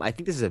 and I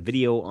think this is a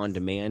video on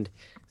demand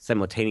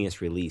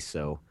simultaneous release.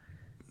 So,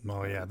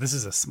 oh yeah, this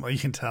is you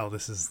can tell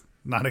this is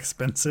not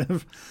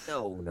expensive.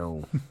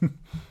 No.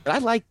 But I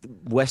like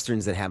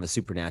westerns that have a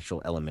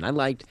supernatural element. I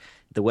liked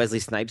the Wesley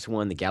Snipes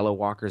one, the Gallows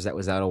Walkers, that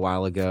was out a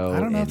while ago. I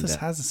don't know if this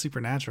has a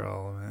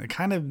supernatural element. It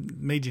kind of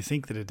made you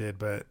think that it did,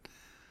 but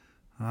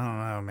I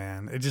don't know,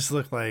 man. It just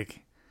looked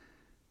like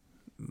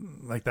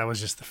that was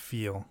just the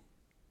feel.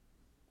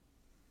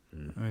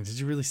 I mean, did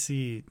you really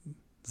see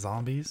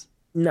zombies?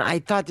 No, I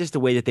thought just the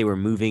way that they were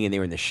moving and they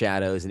were in the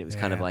shadows, and it was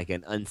kind of like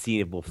an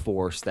unseeable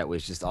force that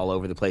was just all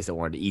over the place that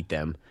wanted to eat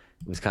them.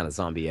 It was kind of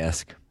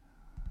zombie-esque.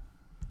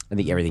 I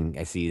think everything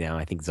I see now,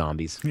 I think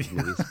zombies.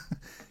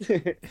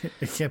 It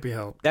can't be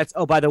helped.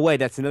 By the way,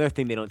 that's another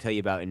thing they don't tell you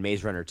about in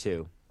Maze Runner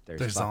 2.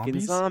 There's fucking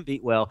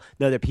zombies? Well,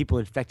 no, they're people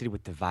infected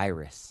with the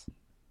virus.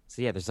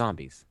 So yeah, they're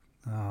zombies.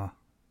 Oh,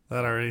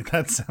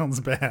 that sounds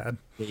bad.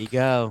 There you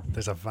go.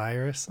 There's a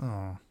virus? Oh.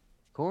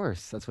 Of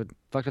course. That's what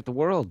fucked up the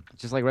world.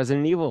 Just like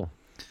Resident Evil.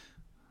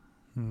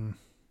 The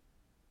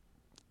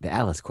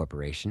Alice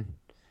Corporation.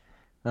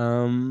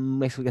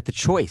 Next we got The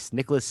Choice,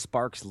 Nicholas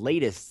Sparks'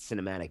 latest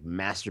cinematic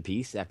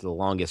masterpiece after The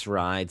Longest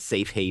Ride,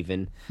 Safe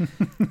Haven,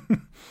 The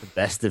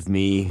Best of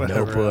Me,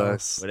 Notebook,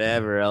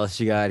 whatever else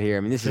you got here. I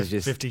mean, this is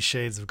just 50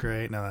 Shades of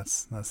Grey. No,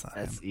 that's not.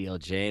 That's E.L.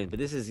 James, but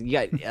this is you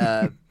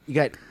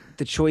got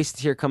The Choice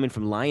here coming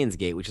from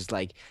Lionsgate, which is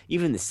like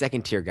even the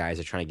second tier guys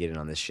are trying to get in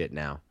on this shit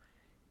now,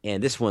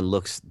 and this one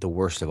looks the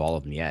worst of all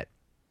of them yet.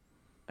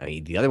 I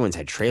mean, the other ones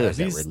had trailers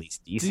that were at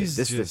least decent.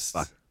 This is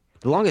fuck.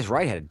 The Longest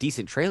Ride had a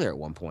decent trailer at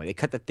one point. They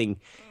cut the thing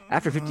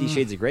after 50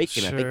 Shades of Grey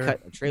came out. They cut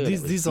a trailer.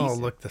 These all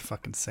look the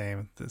fucking same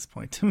at this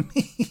point to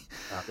me.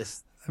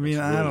 I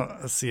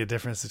don't see a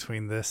difference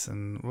between this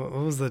and what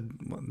was the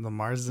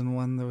Marsden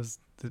one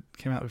that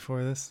came out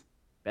before this?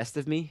 Best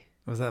of Me?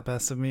 Was that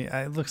Best of Me?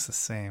 It looks the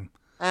same.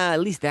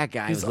 At least that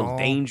guy was a little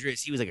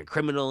dangerous. He was like a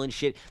criminal and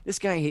shit. This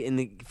guy in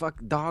the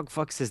dog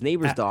fucks his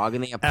neighbor's dog,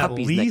 and they have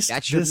puppies. At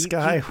least this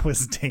guy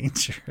was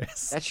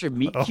dangerous. That's your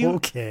meat cute.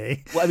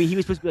 Okay. Well, I mean, he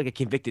was supposed to be like a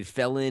convicted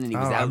felon, and he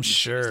was out. I'm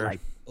sure.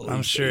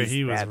 I'm sure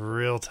he was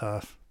real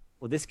tough.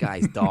 Well, this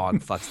guy's dog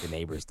fucks the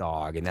neighbor's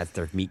dog, and that's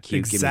their meat cute.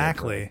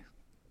 Exactly.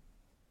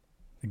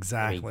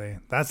 I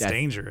mean, that's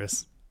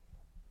dangerous.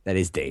 That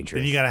is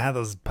dangerous. Then you got to have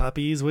those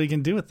puppies. What are you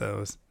going to do with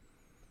those?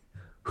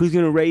 Who's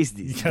going to raise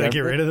these? You got to get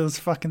rid of those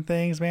fucking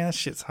things, man. That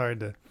shit's hard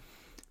to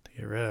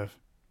get rid of.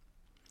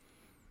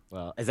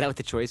 Well, is that what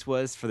the choice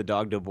was for the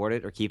dog to abort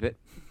it or keep it?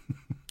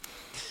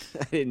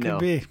 I didn't know.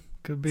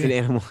 Could be.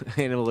 It's an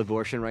animal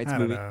abortion rights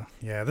movie. I don't know.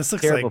 Yeah, this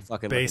looks Terrible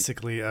like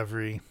basically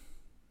every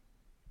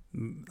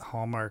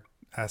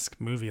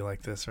Hallmark-esque movie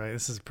like this, right?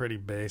 This is pretty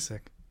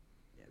basic.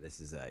 Yeah, this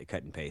is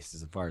cut and paste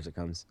as far as it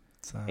comes.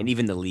 So, and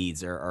even the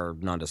leads are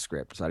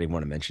nondescript, so I didn't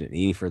want to mention it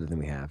any further than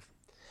we have.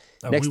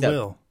 Next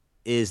up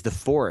is The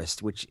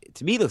Forrest, which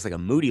to me looks like a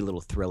moody little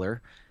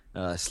thriller /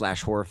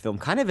 horror film,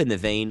 kind of in the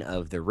vein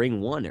of The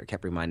Ring 1, it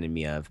kept reminding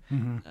me of,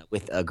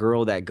 with a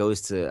girl that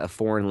goes to a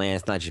foreign land.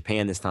 It's not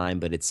Japan this time,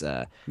 but it's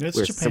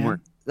Japan. Somewhere.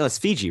 No, it's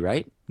Fiji,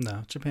 right?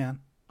 No, Japan.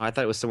 I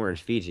thought it was somewhere in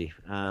Fiji.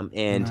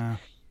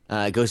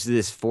 It goes to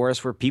this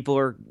forest where people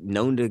are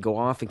known to go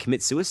off and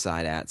commit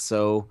suicide at.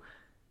 So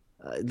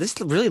this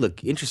really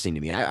looked interesting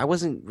to me. I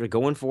wasn't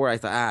going for it. I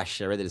thought,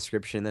 shit, I read the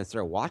description and then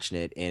started watching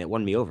it, and it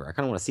won me over. I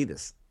kind of want to see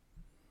this.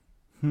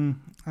 I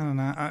don't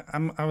know.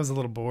 I was a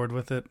little bored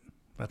with it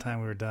by the time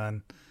we were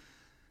done.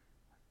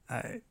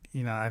 I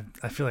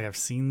feel like I've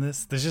seen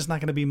this. There's just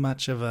not going to be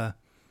much of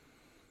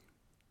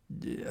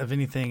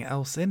anything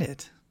else in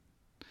it.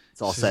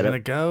 It's all she's set gonna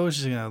up. go.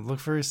 She's gonna look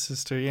for her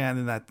sister. Yeah, and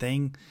then that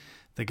thing,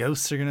 the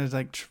ghosts are gonna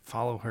like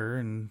follow her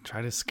and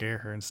try to scare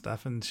her and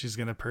stuff, and she's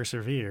gonna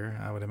persevere.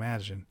 I would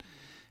imagine.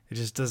 It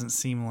just doesn't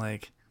seem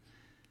like.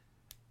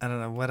 I don't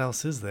know what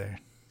else is there.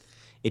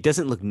 It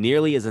doesn't look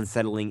nearly as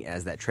unsettling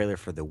as that trailer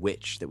for The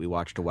Witch that we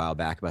watched a while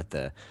back about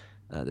the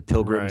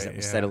pilgrims that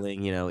were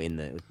settling, in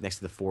the next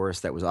to the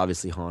forest that was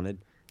obviously haunted.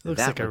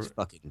 That looks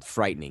fucking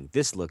frightening.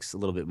 This looks a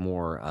little bit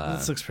more.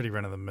 This looks pretty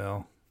run of the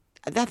mill.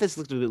 I thought this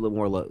looked a little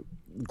more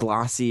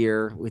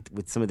glossier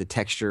with some of the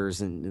textures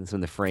and some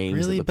of the frames.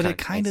 Really, but it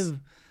kind of.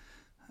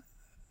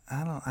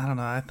 I don't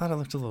know. I thought it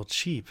looked a little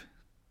cheap.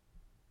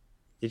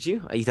 Did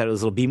you? You thought it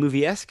was a little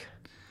B-movie-esque?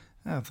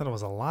 I thought it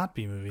was a lot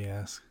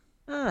B-movie-esque.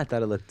 I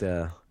thought it looked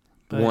wannabe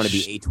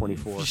A24.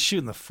 If you shoot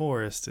in the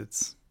forest,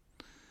 it's...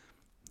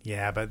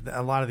 Yeah, but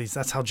a lot of these,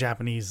 that's how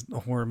Japanese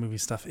horror movie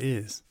stuff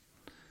is.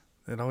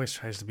 it always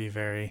tries to be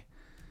very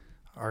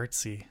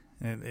artsy.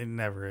 It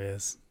never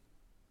is.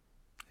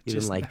 You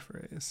didn't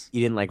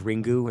like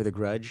Ringu or The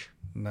Grudge?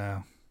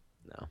 No.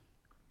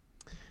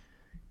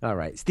 All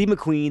right. Steve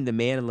McQueen, The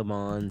Man in Le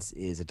Mans,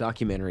 is a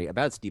documentary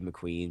about Steve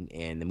McQueen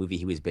and the movie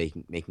he was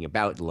making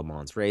about the Le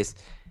Mans race.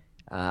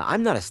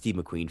 I'm not a Steve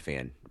McQueen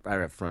fan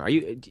right up front.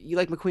 Do you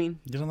like McQueen?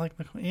 You don't like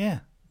McQueen? Yeah.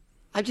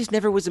 I just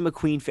never was a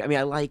McQueen fan. I mean,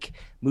 I like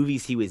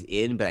movies he was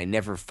in, but I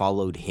never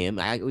followed him.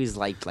 I always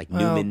liked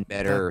Newman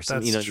better or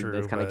some,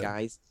 those kind of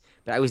guys.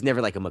 But I was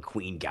never like a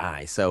McQueen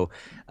guy. So,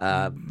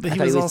 but he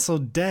was also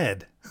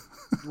dead.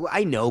 Well,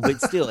 I know, but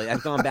still,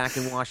 I've gone back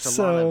and watched a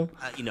lot of.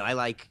 I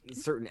like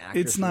certain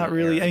actors. It's not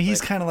really.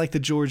 He's kind of like the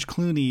George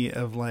Clooney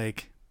of the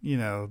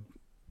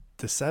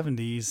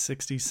 70s,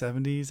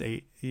 60s,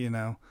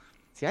 70s,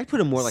 See, I'd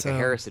put him more like a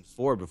Harrison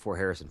Ford before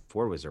Harrison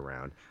Ford was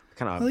around.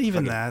 Kind of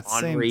even that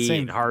same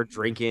and hard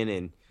drinking,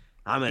 and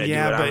I'm gonna do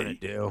what I'm gonna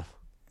do.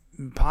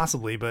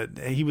 Possibly, but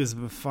he was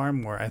far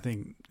more, I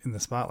think, in the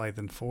spotlight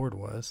than Ford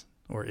was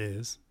or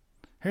is.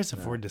 Harrison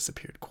Ford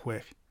disappeared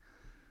quick.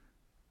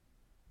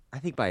 I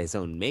think by his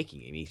own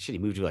making. I mean, he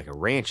moved to like a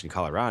ranch in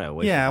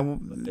Colorado.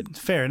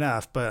 Fair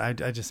enough, but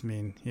I just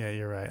mean,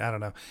 you're right. I don't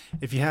know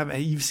if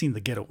you've seen The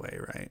Getaway,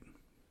 right?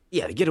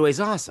 Yeah, The Getaway's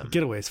awesome. The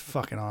Getaway's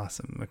fucking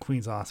awesome.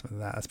 McQueen's awesome in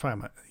that. That's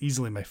probably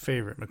easily my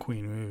favorite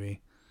McQueen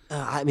movie.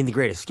 I mean, The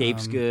Great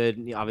Escape's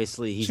good.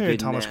 Obviously, he's good.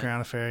 Thomas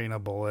Crown Affair,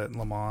 Bullet,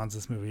 Le Mans,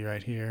 this movie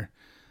right here.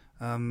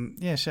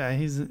 He's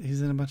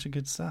in a bunch of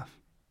good stuff.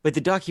 But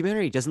the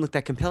documentary doesn't look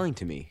that compelling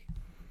to me.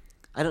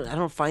 I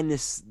don't find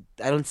this.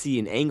 I don't see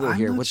an angle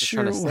here. What's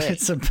sure it trying to say? What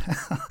it's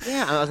about.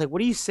 Yeah, I was like,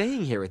 what are you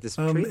saying here with this?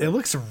 It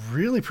looks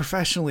really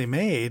professionally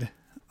made.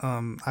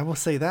 I will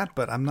say that,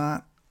 but I'm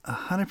not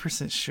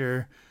 100%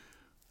 sure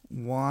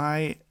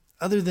why.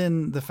 Other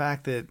than the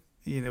fact that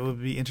it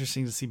would be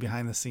interesting to see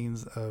behind the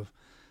scenes of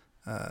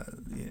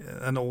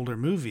an older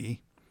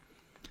movie.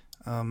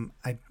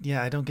 I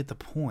don't get the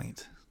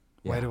point.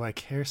 Why do I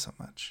care so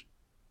much?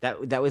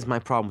 That was my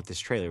problem with this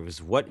trailer.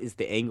 Was what is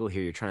the angle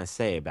here you're trying to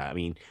say about? I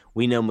mean,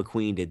 we know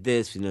McQueen did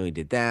this, we know he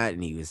did that,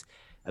 and he was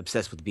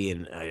obsessed with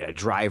being a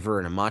driver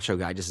and a macho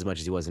guy just as much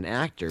as he was an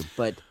actor.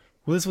 But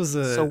this was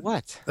so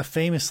what? A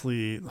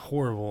famously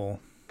horrible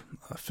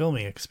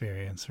filming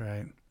experience,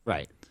 right?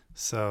 Right.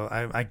 So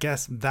I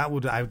guess that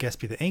would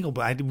be the angle,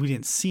 but we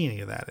didn't see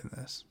any of that in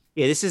this.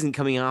 Yeah, this isn't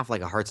coming off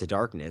like a Hearts of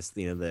Darkness,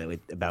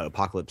 about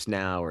Apocalypse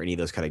Now or any of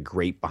those kind of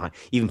great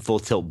even Full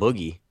Tilt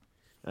Boogie.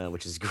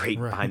 Which is great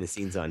behind the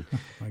scenes on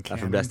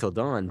From Dusk Till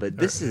Dawn, but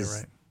this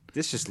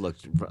just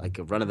looked like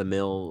a run of the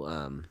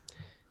mill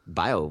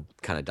bio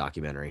kind of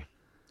documentary.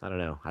 I don't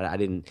know. I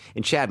didn't.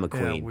 And Chad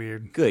McQueen,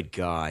 weird. Good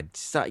God,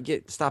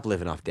 stop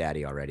living off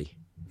Daddy already.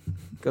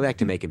 Go back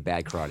to making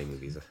bad karate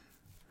movies.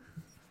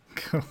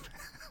 He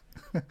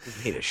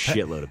made a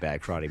shitload of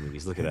bad karate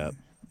movies. Look it up.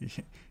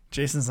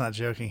 Jason's not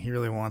joking. He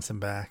really wants him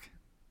back.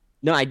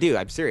 No, I do.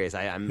 I'm serious.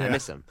 I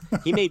miss him.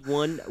 He made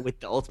one with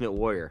the Ultimate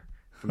Warrior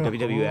from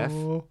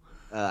WWF.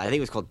 I think it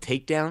was called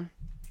Takedown.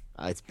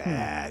 It's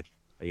bad.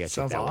 You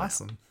sounds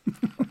awesome.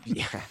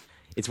 Yeah.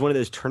 It's one of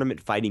those tournament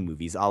fighting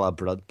movies, a la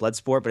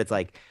Bloodsport, but it's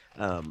like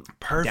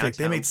perfect.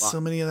 They made so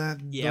many of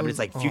that. Yeah, but it's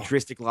like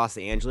futuristic Los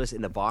Angeles.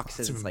 In the box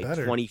says it's like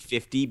better.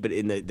 2050, but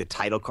in the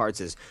title card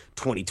says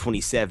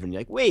 2027.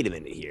 You're like, wait a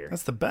minute here.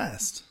 That's the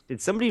best.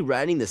 Did somebody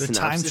writing the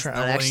synopsis not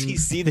actually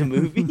see the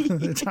movie?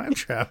 The time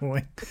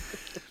traveling.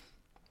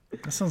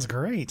 That sounds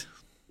great.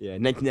 Yeah,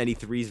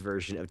 1993's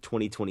version of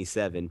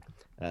 2027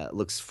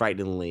 looks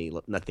frighteningly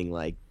nothing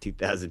like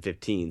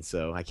 2015,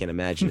 so I can't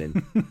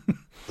imagine in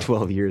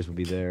 12 years we'll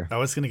be there.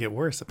 Oh, it's going to get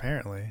worse,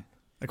 apparently.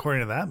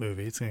 According to that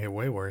movie, it's going to get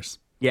way worse.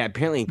 Yeah,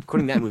 apparently,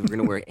 according to that movie, we're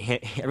going to wear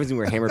everyone's going to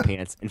wear hammer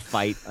pants and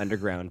fight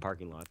underground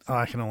parking lots. Oh,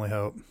 I can only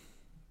hope.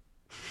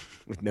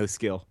 With no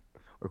skill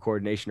or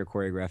coordination or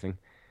choreographing.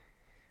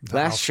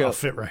 I'll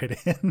fit right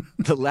in.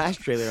 The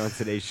last trailer on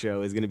today's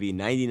show is going to be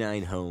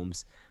 99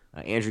 Homes.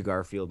 Andrew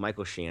Garfield,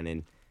 Michael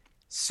Shannon.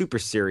 Super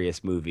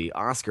serious movie,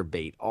 Oscar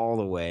bait all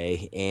the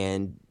way,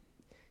 and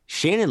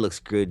Shannon looks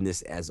good in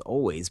this as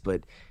always,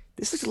 but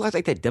this looks a lot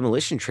like that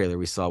Demolition trailer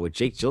we saw with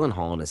Jake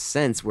Gyllenhaal in a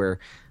sense where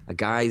a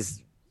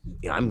guy's,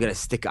 I'm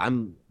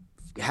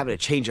having a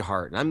change of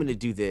heart, and I'm going to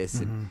do this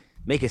and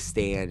make a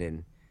stand,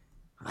 and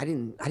I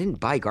didn't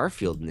buy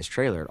Garfield in this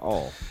trailer at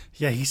all.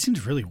 Yeah, he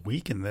seems really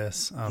weak in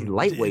this.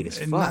 Lightweight as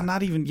fuck.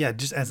 Not even,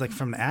 just as like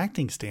from an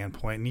acting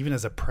standpoint, and even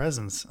as a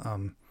presence.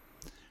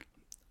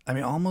 I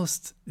mean,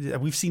 almost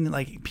we've seen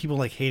like people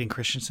like Hayden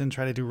Christensen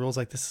try to do roles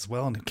like this as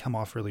well and come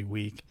off really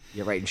weak.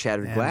 Yeah, right. In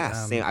Shattered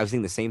Glass, I was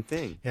thinking the same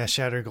thing. Yeah,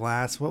 Shattered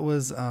Glass. What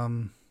was there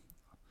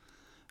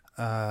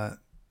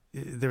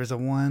was a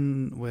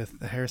one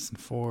with Harrison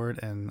Ford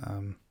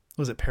and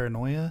was it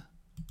Paranoia?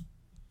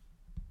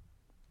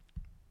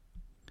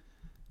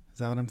 Is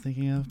that what I'm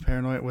thinking of?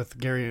 Paranoia with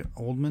Gary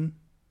Oldman.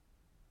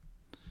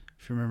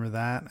 If you remember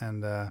that,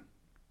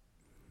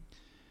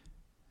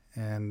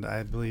 and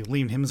I believe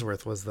Liam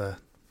Hemsworth was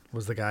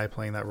the guy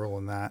playing that role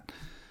in that.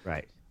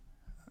 Right.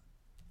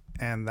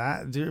 And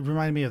that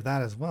reminded me of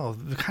that as well.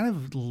 The kind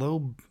of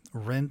low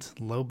rent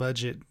low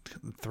budget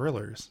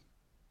thrillers.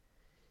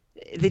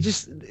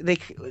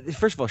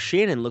 First of all,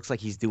 Shannon looks like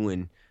he's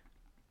doing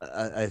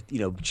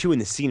chewing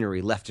the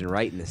scenery left and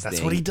right in this thing.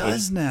 That's what he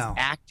does now.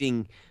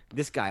 Acting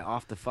this guy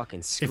off the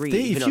fucking screen.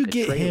 If you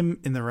get him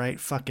in the right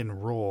fucking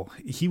role,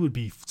 he would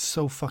be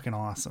so fucking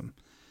awesome.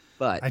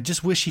 But I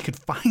just wish he could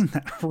find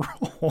that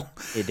role.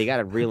 Yeah, they got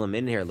to reel him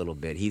in here a little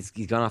bit. He's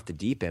gone off the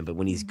deep end, but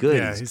when he's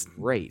good, he's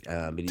great.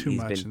 Too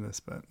much in this,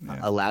 but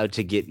allowed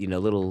to get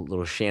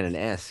little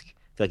Shannon-esque.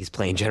 I feel like he's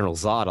playing General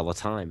Zod all the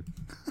time.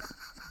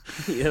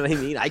 You know what I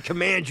mean? I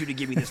command you to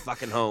give me this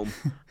fucking home.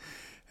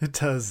 It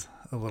does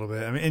a little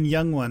bit. I mean, in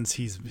Young Ones,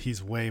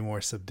 he's way more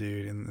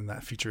subdued in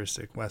that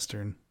futuristic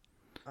Western.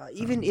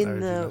 Even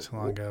in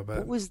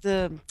what was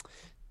the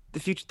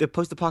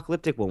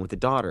post-apocalyptic one with the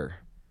daughter?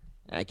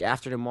 Like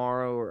After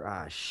Tomorrow,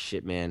 or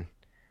shit, man,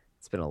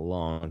 it's been a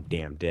long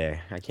damn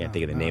day. I can't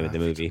think of the name of the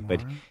movie,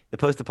 but the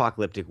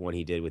post-apocalyptic one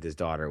he did with his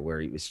daughter, where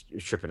he was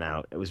tripping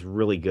out, it was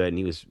really good, and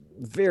he was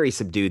very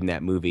subdued in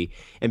that movie.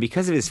 And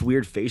because of his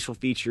weird facial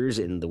features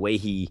and the way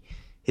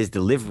his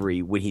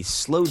delivery, when he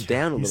slowed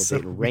down a little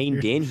bit and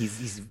reined in,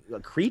 he's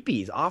creepy,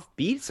 he's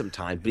offbeat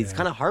sometimes, but he's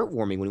kind of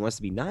heartwarming when he wants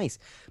to be nice.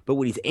 But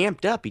when he's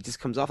amped up, he just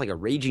comes off like a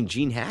raging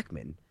Gene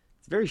Hackman.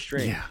 It's very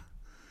strange.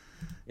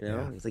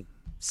 Yeah, he's like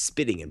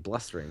spitting and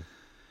blustering.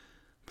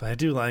 But I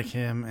do like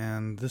him,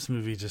 and this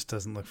movie just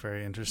doesn't look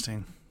very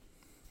interesting.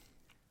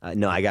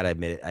 No, I gotta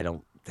admit it, I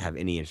don't have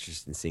any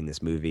interest in seeing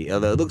this movie,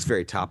 although it looks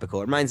very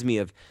topical. It reminds me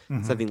of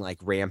something like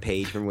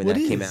Rampage. Remember when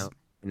that came out?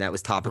 And that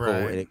was topical,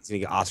 and it's going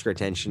to get Oscar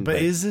attention.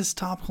 But is this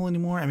topical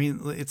anymore? I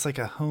mean, it's like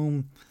a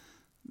home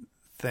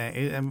thing.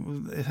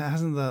 It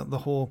hasn't the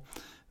whole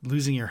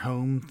losing your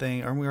home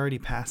thing. Aren't we already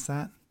past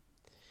that?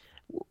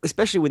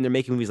 Especially when they're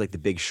making movies like The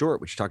Big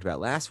Short, which you talked about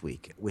last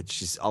week,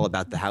 which is all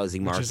about the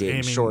housing market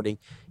and shorting.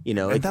 And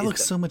that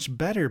looks so much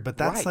better, but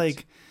that's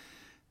like,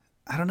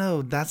 I don't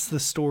know, that's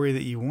the story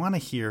that you want to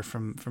hear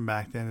from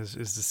back then is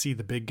to see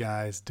the big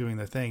guys doing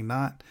their thing,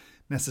 not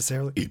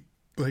necessarily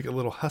like a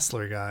little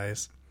hustler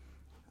guys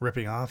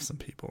ripping off some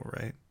people,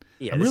 right?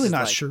 Yeah, I'm really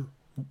not sure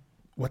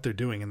what they're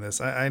doing in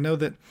this. I know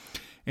that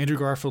Andrew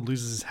Garfield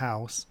loses his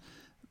house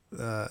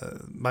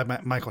by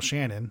Michael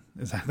Shannon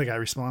is the guy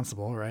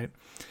responsible, right?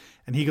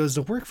 And he goes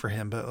to work for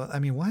him, but I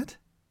mean, what?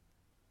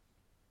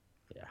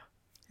 Yeah.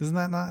 Isn't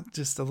that not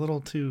just a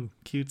little too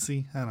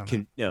cutesy? I don't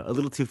know. No, a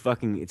little too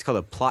fucking, it's called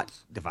a plot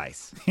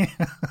device. Yeah.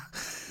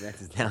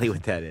 That's exactly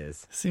what that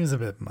is. Seems a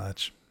bit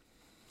much.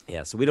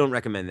 Yeah, so we don't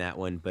recommend that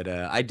one, but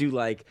I do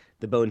like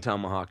the Bone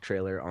Tomahawk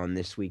trailer on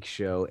this week's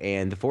show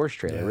and the Forrest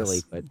trailer,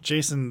 really. But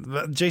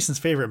Jason's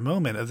favorite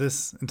moment of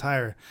this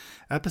entire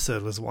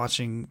episode was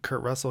watching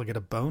Kurt Russell get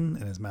a bone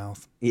in his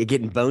mouth. Yeah,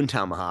 getting bone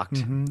tomahawked.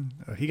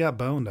 Mm-hmm. He got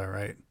boned, all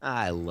right.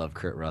 I love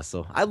Kurt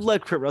Russell. I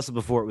loved Kurt Russell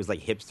before it was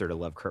like hipster to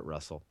love Kurt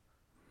Russell.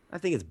 I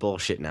think it's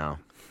bullshit now.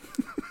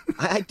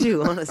 I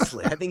do,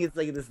 honestly. I think it's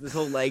like this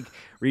whole like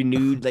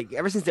renewed, like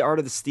ever since The Art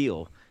of the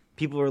Steal,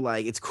 people are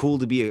like, it's cool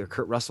to be a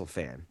Kurt Russell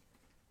fan.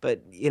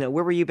 But,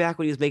 where were you back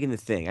when he was making The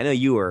Thing? I know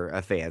you were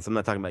a fan, so I'm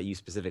not talking about you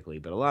specifically,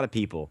 but a lot of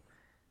people,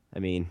 I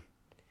mean,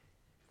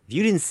 if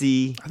you didn't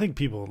see... I think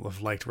people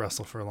have liked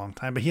Russell for a long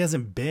time, but he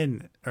hasn't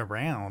been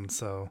around,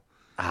 so...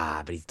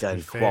 but he's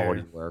done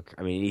quality work.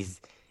 I mean,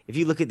 if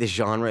you look at this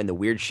genre and the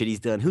weird shit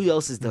he's done, who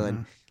else has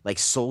done, like,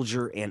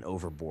 Soldier and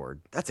Overboard?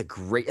 That's a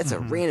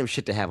random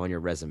shit to have on your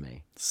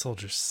resume.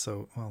 Soldier's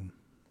so...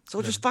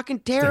 Soldier's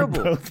fucking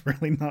terrible. They're both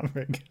really not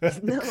very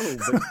good. No,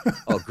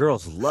 but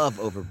girls love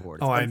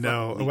Overboard. I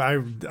know.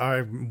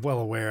 I'm well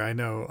aware. I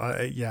know.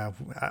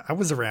 I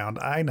was around.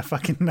 I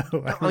fucking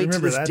know. I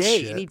remember that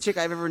shit. Any chick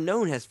I've ever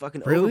known has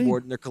fucking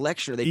Overboard in their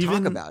collection, or they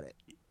talk about it.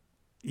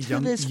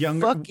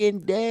 Young fucking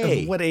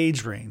day. What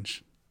age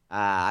range?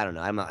 I don't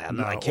know. I'm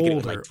not kicking it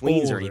with like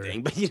tweens or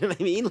anything, but you know what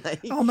I mean?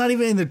 Like, not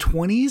even in their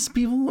 20s.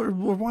 People were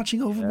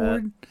watching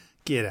Overboard.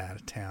 Get out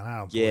of town. I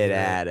don't get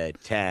out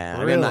of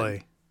town.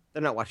 Really?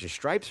 They're not watching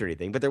Stripes or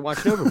anything, but they're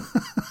watching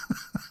Overboard.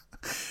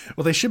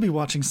 Well, they should be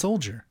watching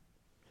Soldier.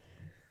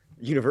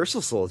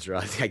 Universal Soldier,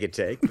 I think I could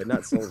take, but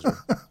not Soldier.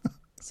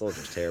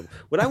 Soldier's terrible.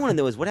 What I want to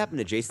know is what happened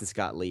to Jason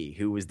Scott Lee,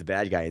 who was the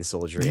bad guy in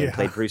Soldier and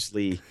played Bruce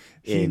Lee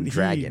in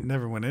Dragon. He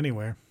never went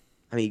anywhere.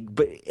 I mean,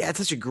 but he had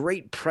such a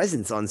great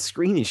presence on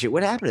screen and shit.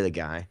 What happened to the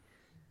guy?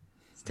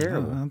 It's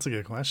terrible. That's a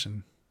good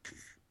question.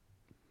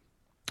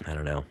 I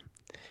don't know.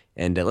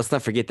 And let's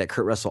not forget that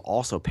Kurt Russell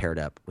also paired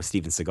up with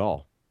Steven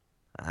Seagal.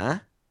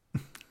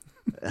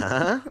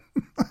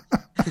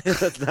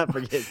 Let's not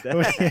forget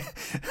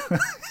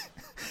that.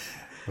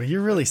 Well,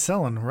 you're really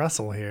selling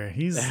Russell here.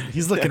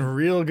 He's looking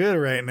real good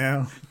right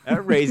now.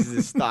 That raises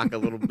his stock a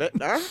little bit,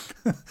 huh?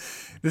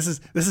 This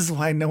is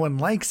why no one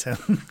likes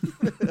him.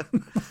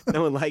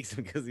 No one likes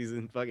him because he's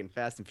in fucking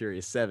Fast and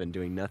Furious 7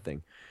 doing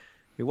nothing.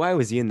 I mean, why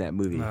was he in that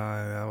movie?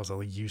 That was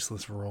a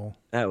useless role.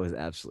 That was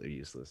absolutely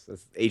useless.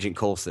 That's Agent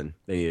Coulson.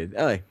 They needed.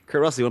 Oh,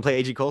 Kurt Russell, you want to play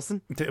Agent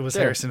Coulson? It was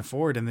Harrison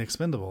Ford in The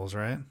Expendables,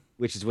 right?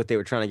 Which is what they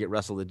were trying to get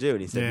Russell to do,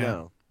 and he said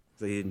no.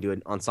 So he didn't do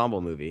an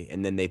ensemble movie,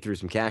 and then they threw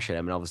some cash at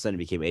him, and all of a sudden it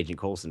became Agent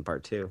Coulson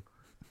Part 2.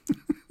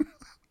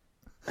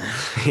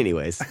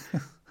 Anyways,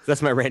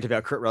 that's my rant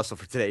about Kurt Russell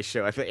for today's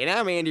show. And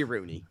I'm Andy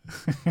Rooney.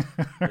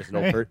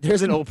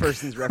 There's an old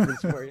person's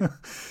reference for you.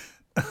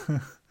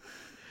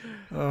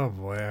 Oh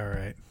boy! All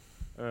right.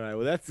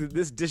 Well,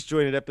 this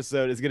disjointed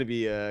episode is going to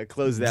be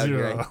closed out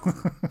here.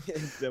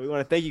 So we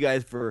want to thank you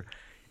guys for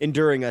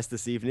enduring us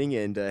this evening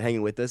and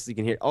hanging with us. You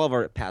can hear all of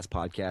our past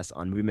podcasts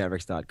on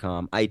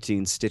moviemavericks.com,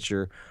 iTunes,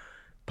 Stitcher,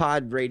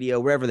 Pod Radio,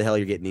 wherever the hell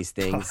you're getting these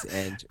things.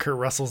 And Kurt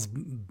Russell's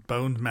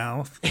boned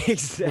mouth.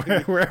 Exactly.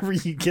 Wherever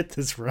you get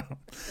this from.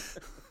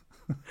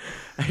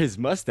 His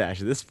mustache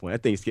at this point, I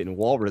think he's getting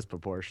walrus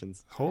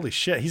proportions. Holy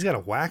shit, he's got to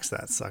wax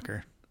that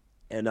sucker.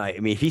 And I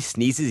mean, if he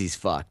sneezes, he's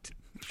fucked.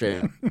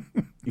 Straight up.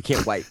 You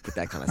can't wipe with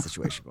that kind of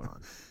situation going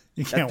on.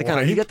 You can't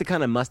wipe. You got the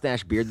kind of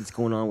mustache beard that's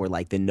going on where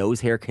like the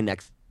nose hair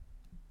connects.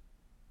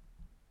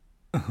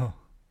 Oh,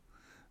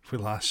 we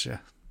lost you.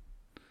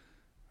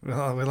 We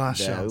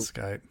lost you on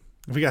Skype.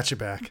 We got you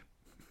back.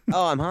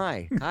 Oh, I'm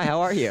high. Hi,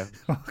 how are you?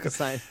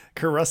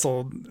 Kurt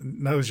Russell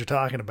knows you're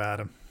talking about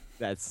him.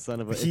 That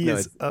son of a... He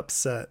is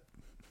upset.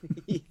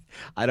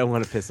 I don't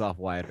want to piss off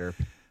Wyatt Earp.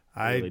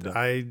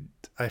 I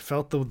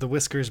felt the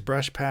whiskers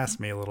brush past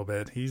me a little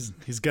bit. He's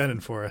gunning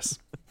for us.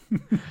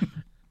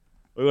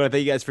 We want to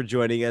thank you guys for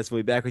joining us.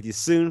 We'll be back with you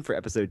soon for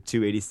episode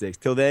 286.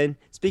 Till then,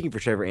 speaking for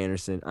Trevor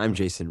Anderson, I'm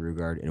Jason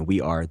Rugard, and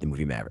we are the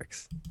Movie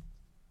Mavericks.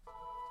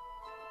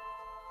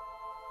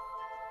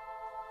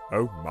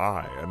 Oh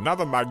my,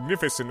 another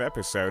magnificent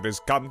episode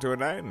has come to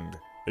an end.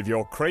 If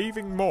you're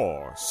craving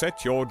more,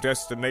 set your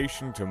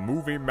destination to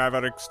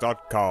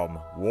moviemavericks.com,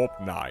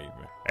 Warp 9.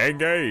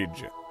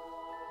 Engage!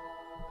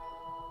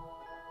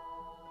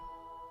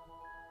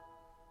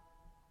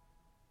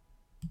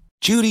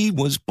 Judy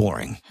was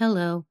boring.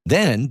 Hello.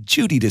 Then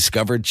Judy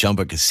discovered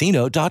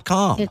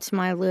ChumbaCasino.com. It's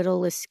my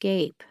little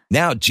escape.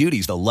 Now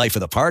Judy's the life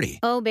of the party.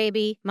 Oh,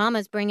 baby,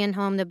 mama's bringing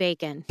home the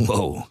bacon.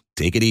 Whoa,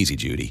 take it easy,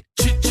 Judy.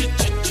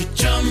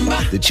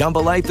 The Chumba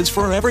life is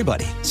for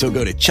everybody. So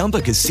go to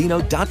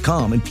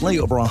ChumbaCasino.com and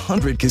play over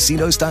 100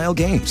 casino-style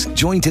games.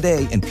 Join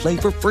today and play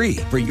for free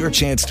for your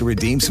chance to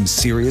redeem some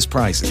serious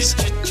prizes.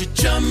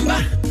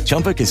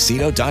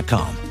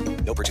 ChumbaCasino.com.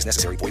 No purchase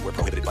necessary. Void where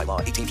prohibited by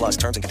law. 18+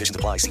 terms and conditions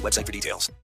apply. See website for details.